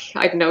 like,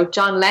 I don't know,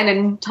 John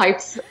Lennon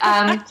types.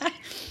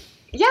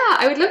 Yeah,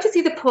 I would love to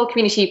see the pole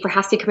community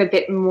perhaps become a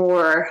bit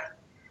more,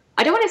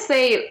 I don't want to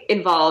say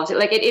involved.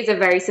 Like, it is a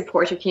very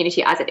supportive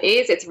community as it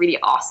is. It's really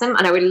awesome.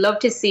 And I would love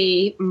to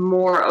see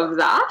more of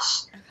that.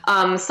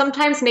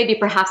 Sometimes maybe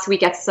perhaps we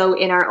get so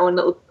in our own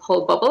little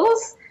pole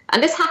bubbles.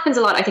 And this happens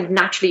a lot, I think,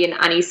 naturally in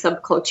any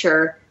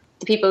subculture.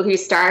 The people who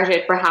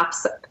started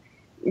perhaps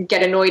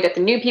get annoyed at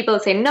the new people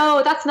and say,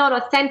 no, that's not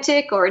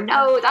authentic, or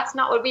no, that's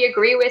not what we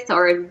agree with,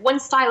 or one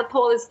style of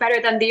pole is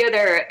better than the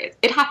other.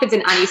 It happens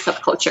in any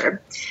subculture,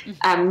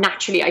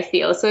 naturally, I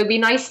feel. So it'd be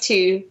nice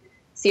to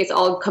see us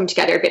all come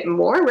together a bit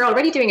more. We're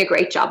already doing a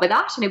great job of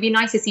that, and it'd be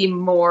nice to see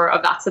more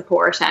of that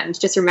support and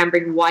just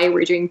remembering why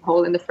we're doing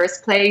pole in the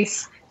first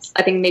place.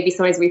 I think maybe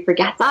sometimes we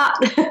forget that.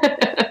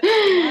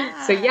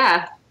 So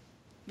yeah,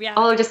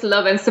 all just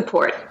love and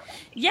support.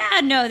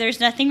 Yeah, no, there's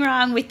nothing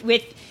wrong with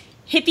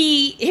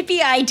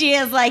hippie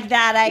ideas like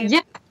that.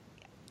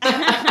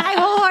 I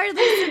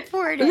wholeheartedly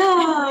support it.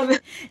 Love.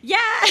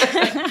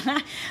 Yeah.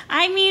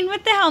 I mean,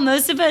 what the hell?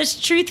 Most of us,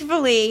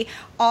 truthfully,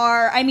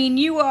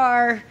 you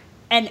are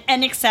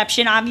an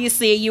exception.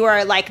 Obviously, you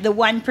are like the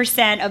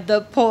 1% of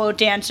the pole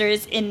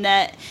dancers in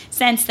the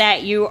sense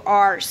that you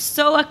are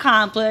so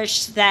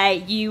accomplished,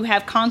 that you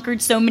have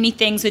conquered so many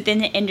things within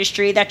the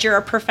industry, that you're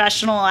a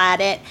professional at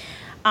it.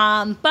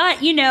 But,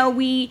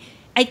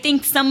 I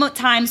think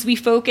sometimes we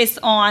focus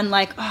on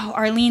like, oh,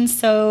 Arlene's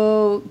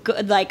so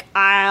good, like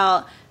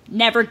I'll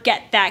never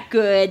get that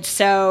good.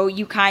 So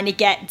you kind of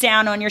get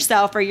down on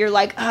yourself, or you're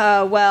like,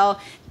 oh, well,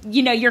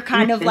 you're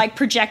kind of like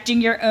projecting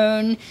your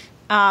own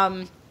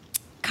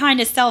kind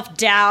of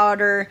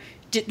self-doubt or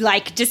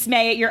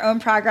dismay at your own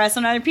progress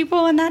on other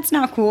people. And that's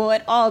not cool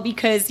at all,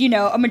 because,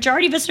 a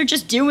majority of us are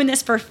just doing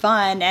this for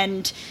fun.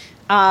 And,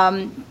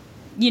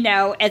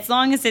 as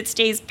long as it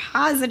stays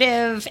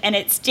positive and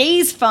it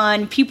stays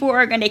fun, people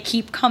are going to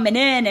keep coming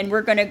in, and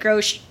we're going to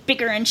grow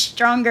bigger and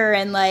stronger.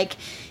 And like,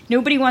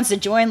 nobody wants to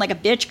join like a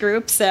bitch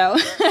group. So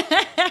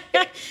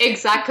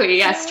exactly.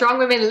 Yeah. Strong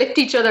women lift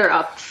each other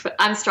up,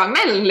 and strong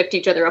men lift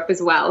each other up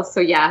as well. So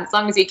yeah, as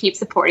long as we keep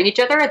supporting each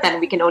other, then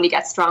we can only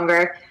get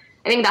stronger.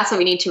 I think that's what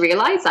we need to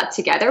realize, that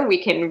together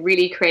we can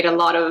really create a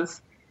lot of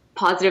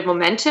positive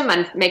momentum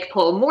and make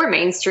pole more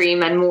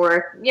mainstream and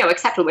more,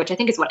 acceptable, which I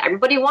think is what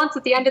everybody wants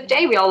at the end of the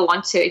day. We all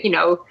want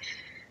to,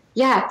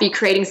 be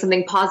creating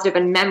something positive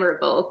and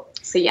memorable.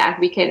 So yeah,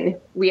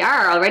 we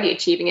are already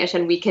achieving it,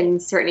 and we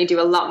can certainly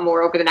do a lot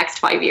more over the next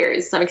 5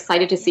 years. I'm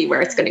excited to see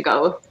where it's going to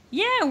go.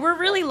 Yeah, we're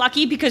really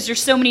lucky because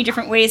there's so many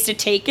different ways to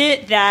take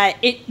it that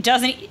it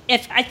doesn't,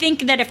 I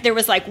think that if there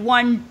was like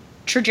one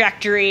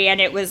trajectory and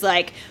it was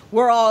like,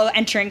 we're all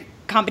entering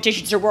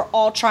competitions, or we're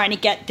all trying to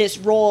get this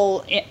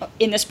role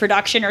in this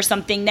production or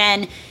something,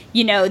 then,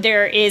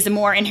 there is a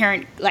more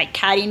inherent like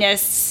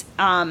cattiness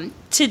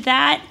to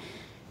that.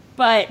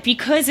 But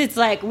because it's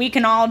like we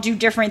can all do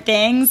different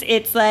things,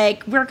 it's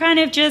like we're kind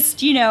of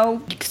just,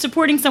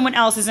 supporting someone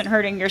else isn't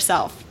hurting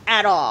yourself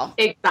at all.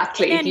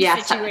 Exactly. In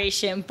any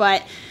situation.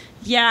 But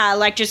yeah,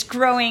 like just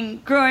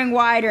growing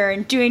wider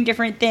and doing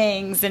different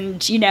things,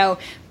 and,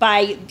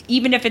 by,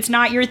 even if it's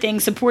not your thing,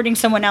 supporting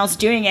someone else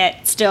doing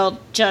it still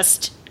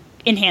just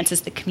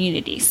enhances the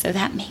community. So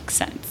that makes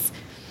sense.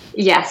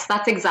 Yes,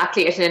 that's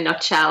exactly it in a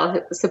nutshell.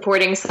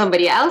 Supporting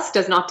somebody else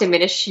does not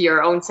diminish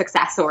your own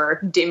success or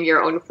dim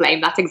your own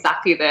flame. That's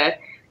exactly the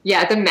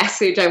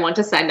message I want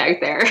to send out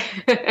there.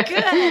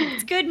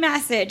 Good. Good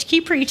message.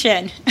 Keep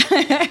preaching.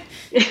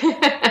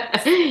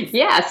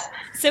 Yes.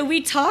 So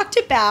we talked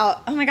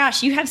about, oh my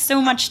gosh, you have so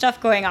much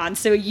stuff going on.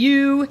 So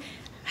you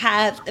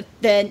have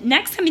the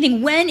next coming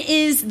thing. When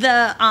is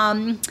the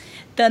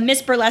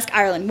Miss Burlesque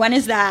Ireland? When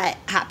is that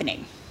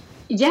happening?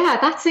 Yeah,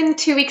 that's in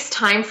 2 weeks'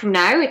 time from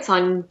now. It's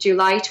on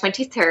July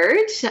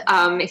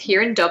 23rd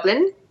here in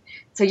Dublin.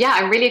 So yeah,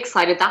 I'm really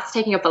excited. That's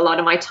taking up a lot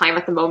of my time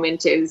at the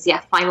moment, is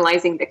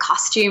finalizing the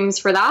costumes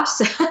for that.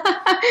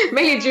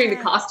 Mainly doing the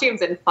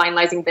costumes and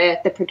finalizing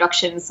the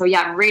production. So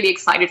yeah, I'm really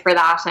excited for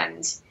that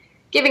and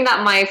giving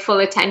that my full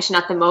attention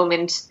at the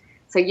moment.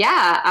 So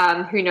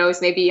yeah, who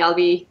knows, maybe I'll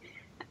be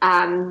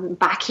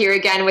back here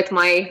again with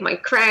my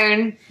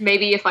crown.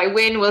 Maybe if I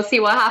win, we'll see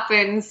what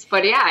happens.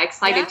 But yeah,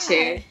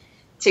 excited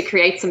to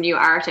create some new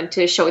art and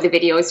to show the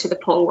videos to the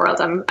pole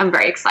world. I'm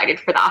very excited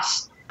for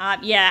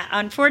that. Yeah,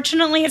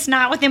 unfortunately, it's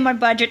not within my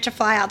budget to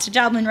fly out to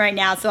Dublin right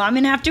now, so I'm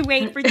going to have to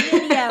wait for the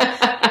video.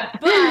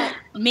 But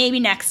maybe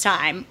next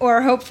time,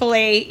 or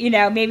hopefully,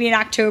 maybe in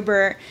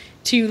October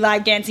to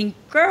Live Dancing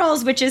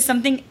Girls, which is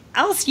something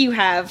else you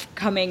have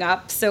coming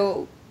up.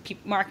 So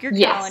mark your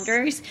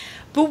calendars.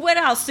 But what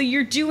else? So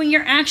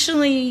you're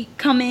actually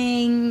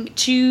coming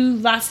to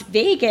Las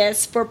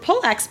Vegas for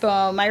Pole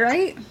Expo, am I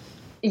right?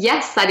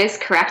 Yes, that is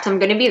correct. I'm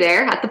going to be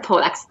there at the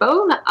Pole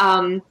Expo.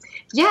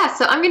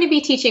 So I'm going to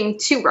be teaching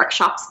 2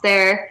 workshops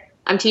there.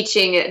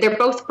 They're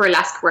both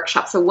burlesque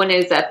workshops. So one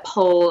is a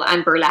pole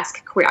and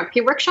burlesque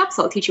choreography workshop.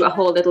 So I'll teach you a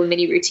whole little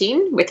mini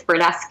routine with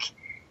burlesque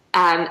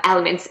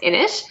elements in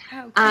it.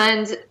 Oh, cool.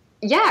 And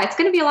yeah, it's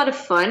going to be a lot of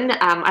fun.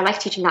 I like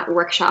teaching that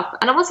workshop.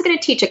 And I'm also going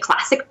to teach a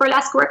classic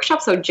burlesque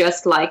workshop. So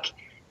just like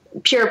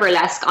pure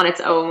burlesque on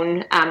its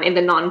own in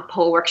the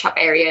non-pole workshop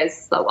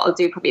areas. So I'll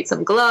do probably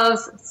some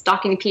gloves,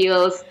 stocking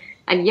peels.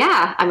 And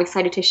yeah, I'm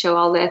excited to show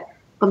all the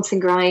bumps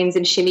and grinds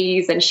and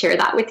shimmies and share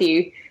that with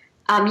you.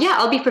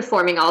 I'll be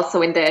performing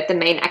also in the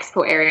main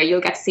expo area. You'll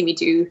get to see me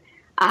do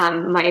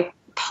my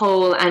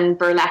pole and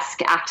burlesque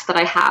act that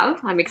I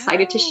have. I'm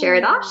excited to share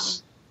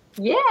that.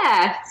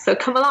 Yeah, so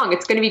come along.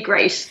 It's going to be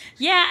great.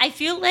 Yeah, I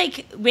feel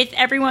like with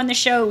everyone on the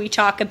show, we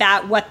talk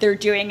about what they're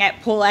doing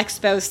at Pole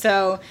Expo.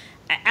 So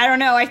I don't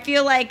know. I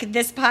feel like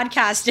this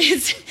podcast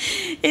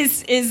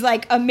is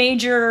like a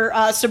major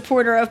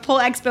supporter of Pole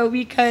Expo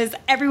because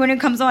everyone who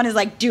comes on is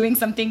like doing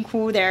something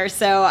cool there.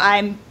 So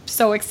I'm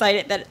so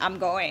excited that I'm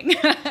going.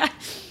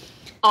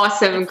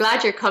 Awesome. I'm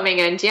glad you're coming.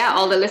 And yeah,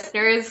 all the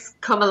listeners,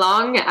 come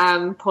along.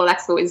 Pole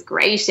Expo is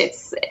great.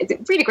 It's a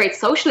really great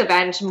social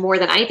event more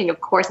than anything.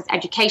 Of course, it's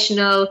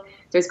educational.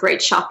 There's great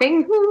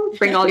shopping. Woo,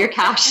 bring all your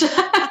cash.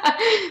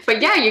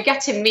 But yeah, you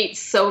get to meet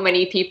so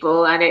many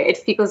people and it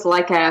feels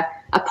like a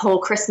pole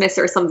Christmas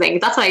or something.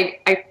 That's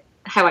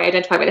how I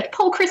identify with it.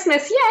 Pole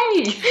Christmas.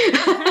 Yay.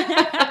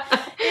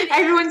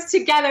 Everyone's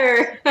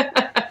together.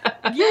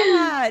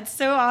 Yeah, it's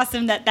so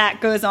awesome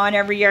that goes on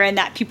every year and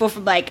that people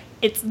from like,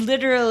 it's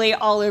literally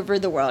all over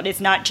the world.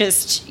 It's not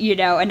just,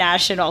 a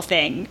national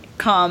thing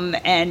come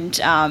and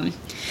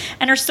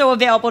are so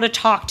available to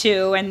talk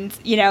to and,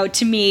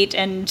 to meet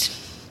and.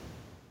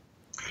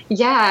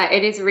 Yeah,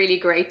 it is really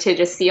great to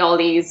just see all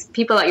these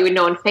people that you would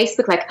know on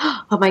Facebook, like,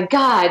 oh my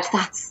God,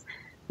 that's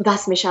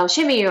Michelle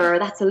Shimmy or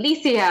that's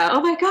Alicia. Oh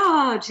my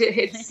God.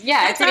 It's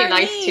really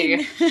nice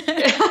too.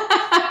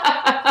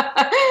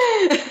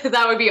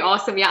 That would be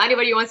awesome. Yeah,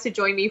 anybody who wants to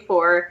join me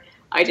for,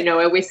 I don't know,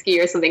 a whiskey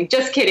or something.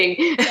 Just kidding.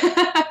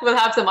 We'll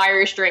have some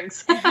Irish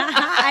drinks.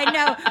 I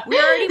know.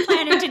 We're already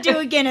planning to do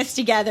a Guinness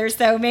together,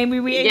 so maybe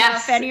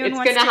if anyone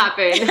wants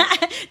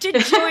to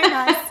join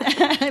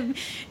us,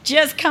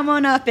 just come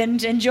on up and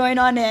join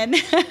on in.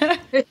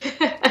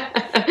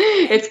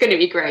 It's going to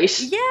be great.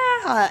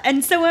 Yeah.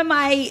 And so am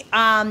I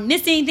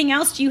missing anything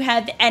else? Do you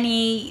have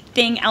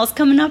anything else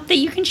coming up that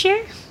you can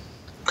share?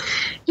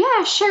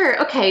 Yeah,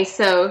 sure. Okay,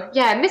 so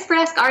Miss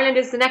Burlesque Ireland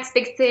is the next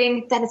big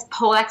thing. Then it's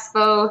Pole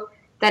Expo.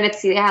 Then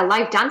it's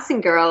live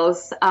dancing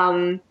girls.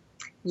 And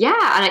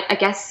I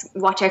guess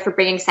watch out for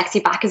bringing sexy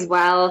back as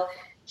well.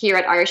 Here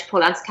at Irish Pole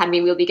Dance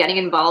Academy, we'll be getting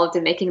involved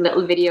and making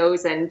little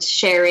videos and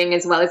sharing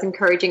as well as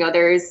encouraging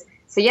others.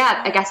 So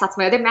I guess that's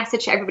my other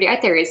message to everybody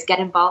out there is get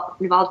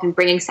involved in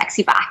bringing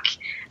sexy back.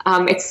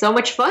 It's so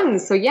much fun.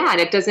 So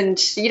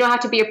and you don't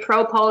have to be a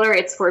pro poler.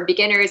 It's for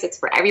beginners. It's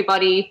for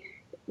everybody.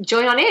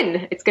 Join on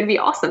in. It's going to be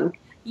awesome.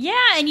 Yeah,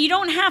 and you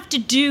don't have to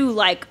do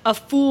like a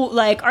full,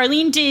 like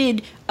Arlene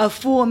did a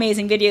full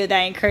amazing video that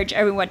I encourage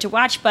everyone to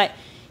watch, but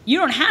you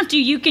don't have to.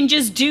 You can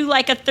just do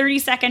like a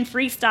 30-second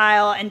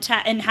freestyle and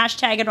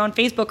hashtag it on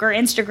Facebook or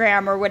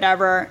Instagram or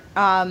whatever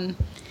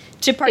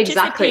to participate.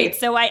 Exactly.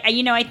 So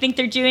I think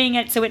they're doing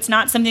it so it's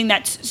not something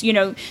that's,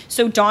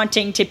 so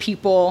daunting to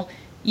people,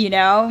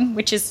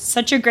 which is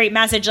such a great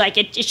message. Like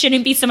it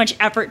shouldn't be so much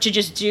effort to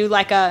just do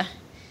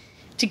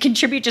to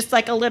contribute just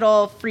like a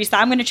little freestyle.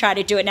 I'm going to try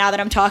to do it now that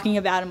I'm talking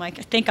about it. I'm like,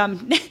 I think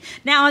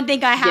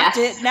I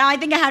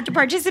have to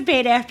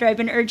participate after I've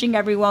been urging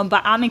everyone,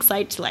 but I'm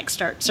excited to like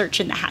start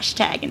searching the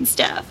hashtag and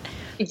stuff.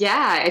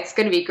 Yeah, it's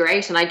going to be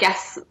great. And I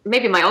guess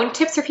maybe my own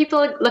tips for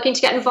people looking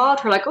to get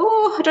involved who are like,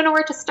 oh, I don't know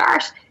where to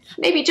start.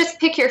 Maybe just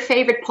pick your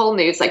favorite pole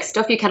moves, like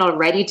stuff you can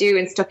already do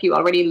and stuff you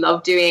already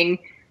love doing.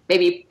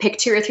 Maybe pick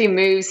 2 or 3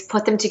 moves,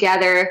 put them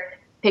together.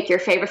 Pick your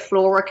favorite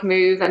floor work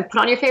move and put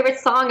on your favorite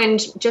song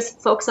and just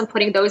focus on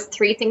putting those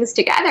 3 things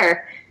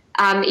together.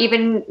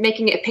 Even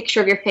making a picture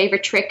of your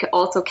favorite trick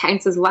also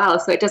counts as well.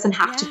 So it doesn't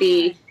have to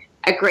be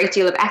a great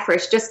deal of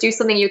effort. Just do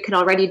something you can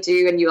already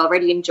do and you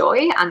already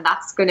enjoy. And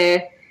that's going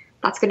to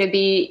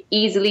be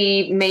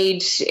easily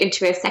made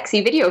into a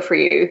sexy video for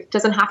you. It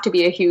doesn't have to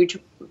be a huge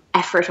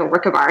effort or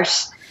work of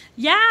art.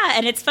 Yeah,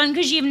 and it's fun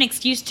because you have an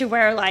excuse to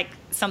wear like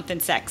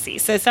something sexy.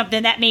 So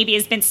something that maybe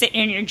has been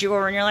sitting in your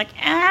drawer and you're like,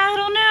 I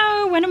don't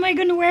know, when am I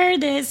going to wear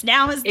this?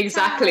 Now is the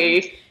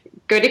exactly time.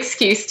 Good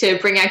excuse to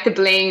bring out the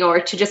bling or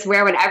to just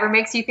wear whatever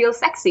makes you feel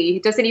sexy.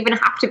 It doesn't even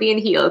have to be in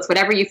heels.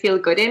 Whatever you feel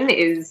good in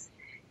is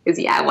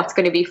what's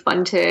going to be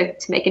fun to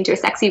make into a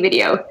sexy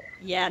video.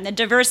 Yeah, and the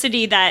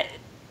diversity that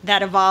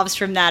evolves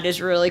from that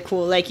is really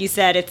cool. Like you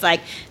said, it's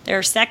like there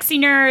are sexy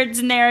nerds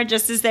in there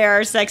just as there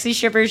are sexy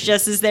strippers,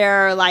 just as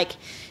there are like,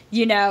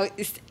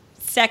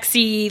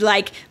 sexy,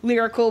 like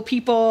lyrical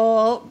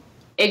people.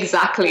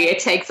 Exactly. It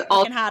takes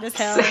all hot as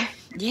hell.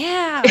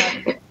 Yeah.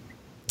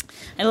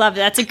 I love it.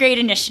 That's a great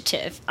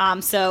initiative.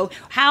 So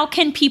how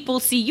can people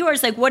see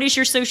yours? Like, what is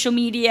your social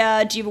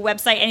media? Do you have a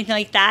website, anything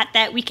like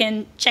that we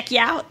can check you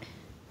out?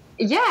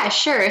 Yeah,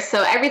 sure.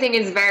 So everything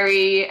is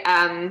very,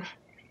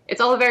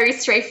 it's all very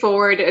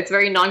straightforward. It's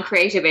very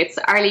non-creative. It's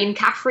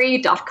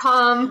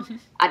arlenecaffrey.com. Mm-hmm.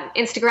 At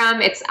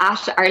Instagram, it's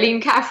at Arlene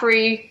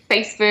Caffrey.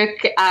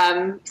 Facebook,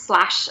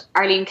 /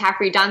 Arlene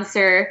Caffrey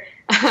Dancer.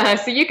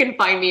 So you can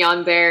find me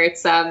on there.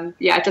 It's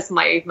just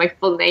my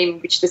full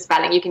name, which the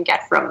spelling you can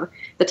get from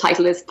the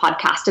title of this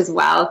podcast as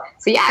well.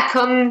 So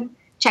come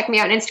check me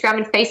out on Instagram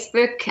and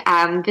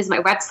Facebook. Visit my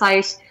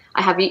website.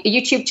 I have a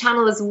YouTube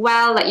channel as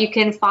well that you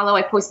can follow.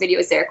 I post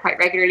videos there quite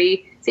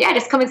regularly. So yeah,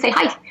 just come and say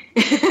hi.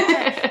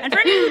 And for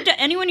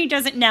anyone who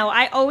doesn't know,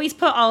 I always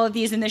put all of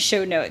these in the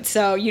show notes,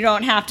 so you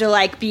don't have to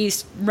like be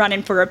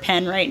running for a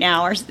pen right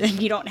now, or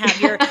you don't have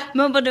your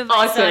mobile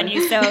device on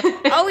you. So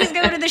always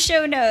go to the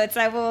show notes.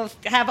 I will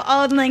have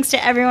all the links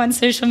to everyone's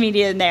social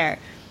media in there.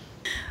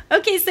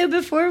 Okay, so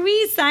before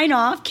we sign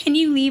off, can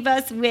you leave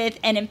us with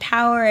an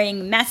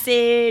empowering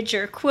message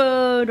or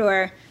quote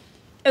or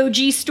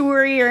OG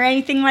story or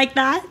anything like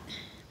that?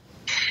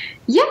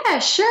 Yeah,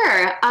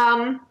 sure.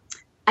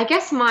 I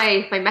guess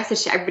my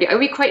message to everybody, I would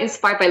be quite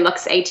inspired by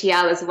Lux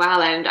ATL as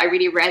well. And I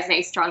really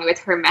resonate strongly with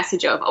her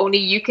message of only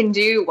you can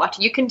do what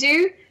you can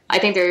do. I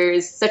think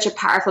there's such a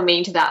powerful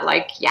meaning to that.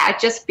 Like, yeah,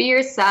 just be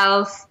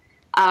yourself.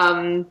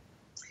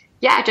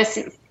 Just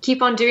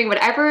keep on doing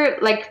whatever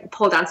like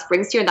pole dance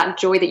brings to you, and that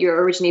joy that you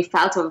originally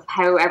felt of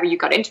however you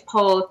got into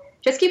pole.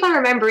 Just keep on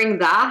remembering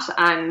that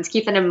and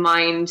keep that in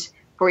mind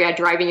for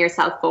driving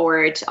yourself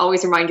forward.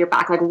 Always remind your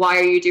back, like, why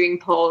are you doing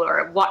pole,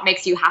 or what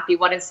makes you happy,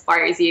 what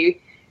inspires you.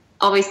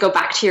 Always go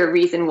back to your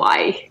reason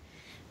why.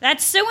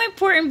 That's so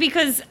important,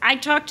 because I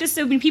talk to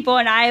so many people,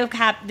 and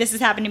this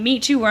has happened to me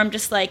too, where I'm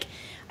just like,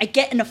 I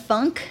get in a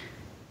funk,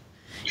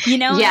 Yes.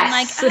 And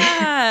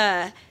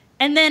I'm like,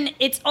 and then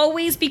it's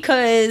always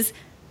because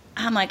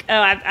I'm like, oh,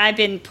 I've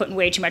been putting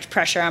way too much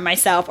pressure on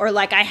myself, or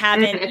like I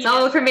haven't. It's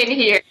all from in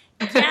here.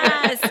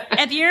 Yes.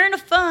 If you're in a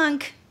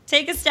funk,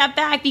 take a step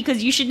back,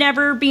 because you should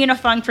never be in a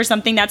funk for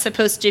something that's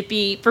supposed to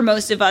be, for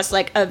most of us,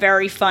 like a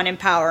very fun,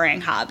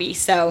 empowering hobby.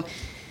 So.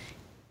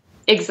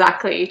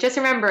 Exactly. Just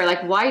remember,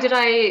 like, why did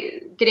I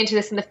get into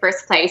this in the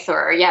first place?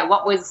 Or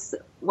what was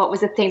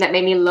the thing that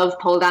made me love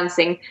pole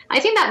dancing? I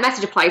think that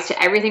message applies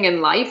to everything in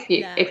life.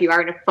 If you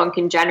are in a funk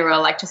in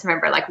general, like, just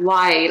remember, like,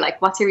 why?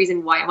 Like, what's your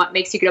reason why? And what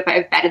makes you get up out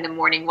of bed in the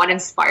morning? What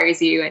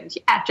inspires you? And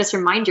just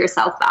remind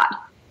yourself that.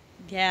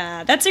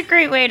 Yeah, that's a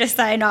great way to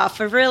sign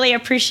off. I really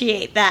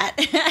appreciate that.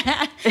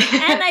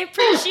 And I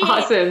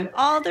appreciate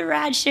all the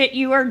rad shit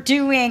you are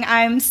doing.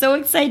 I'm so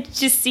excited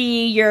to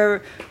see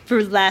your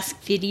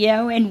burlesque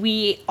video, and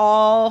we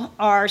all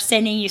are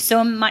sending you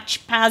so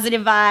much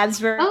positive vibes.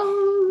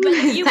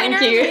 You win or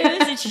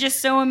lose, it's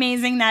just so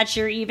amazing that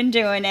you're even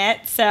doing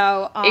it.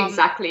 So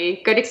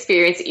exactly. Good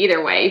experience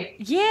either way.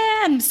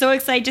 Yeah, I'm so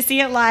excited to see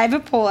it live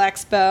at Pole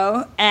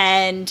Expo.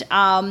 And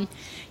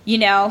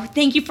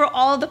thank you for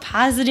all the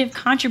positive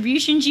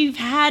contributions you've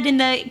had in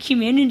the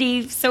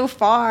community so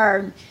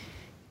far.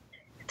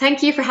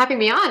 Thank you for having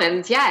me on.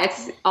 And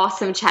it's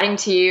awesome chatting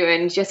to you,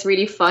 and just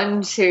really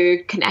fun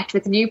to connect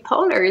with new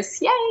polers.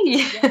 Yay!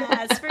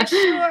 Yes, for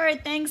sure.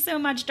 Thanks so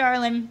much,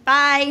 darling.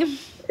 Bye.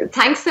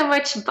 Thanks so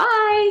much.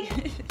 Bye.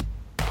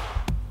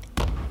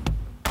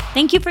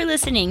 Thank you for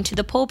listening to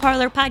the Pole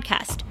Parlor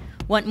podcast.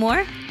 Want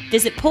more?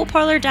 Visit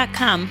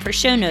poleparlor.com for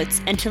show notes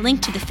and to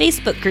link to the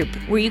Facebook group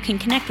where you can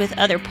connect with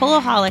other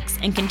poloholics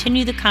and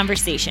continue the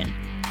conversation.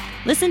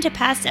 Listen to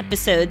past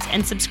episodes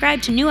and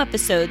subscribe to new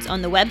episodes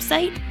on the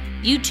website,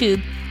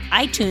 YouTube,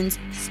 iTunes,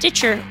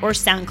 Stitcher, or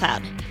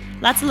SoundCloud.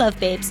 Lots of love,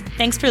 babes.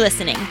 Thanks for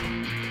listening.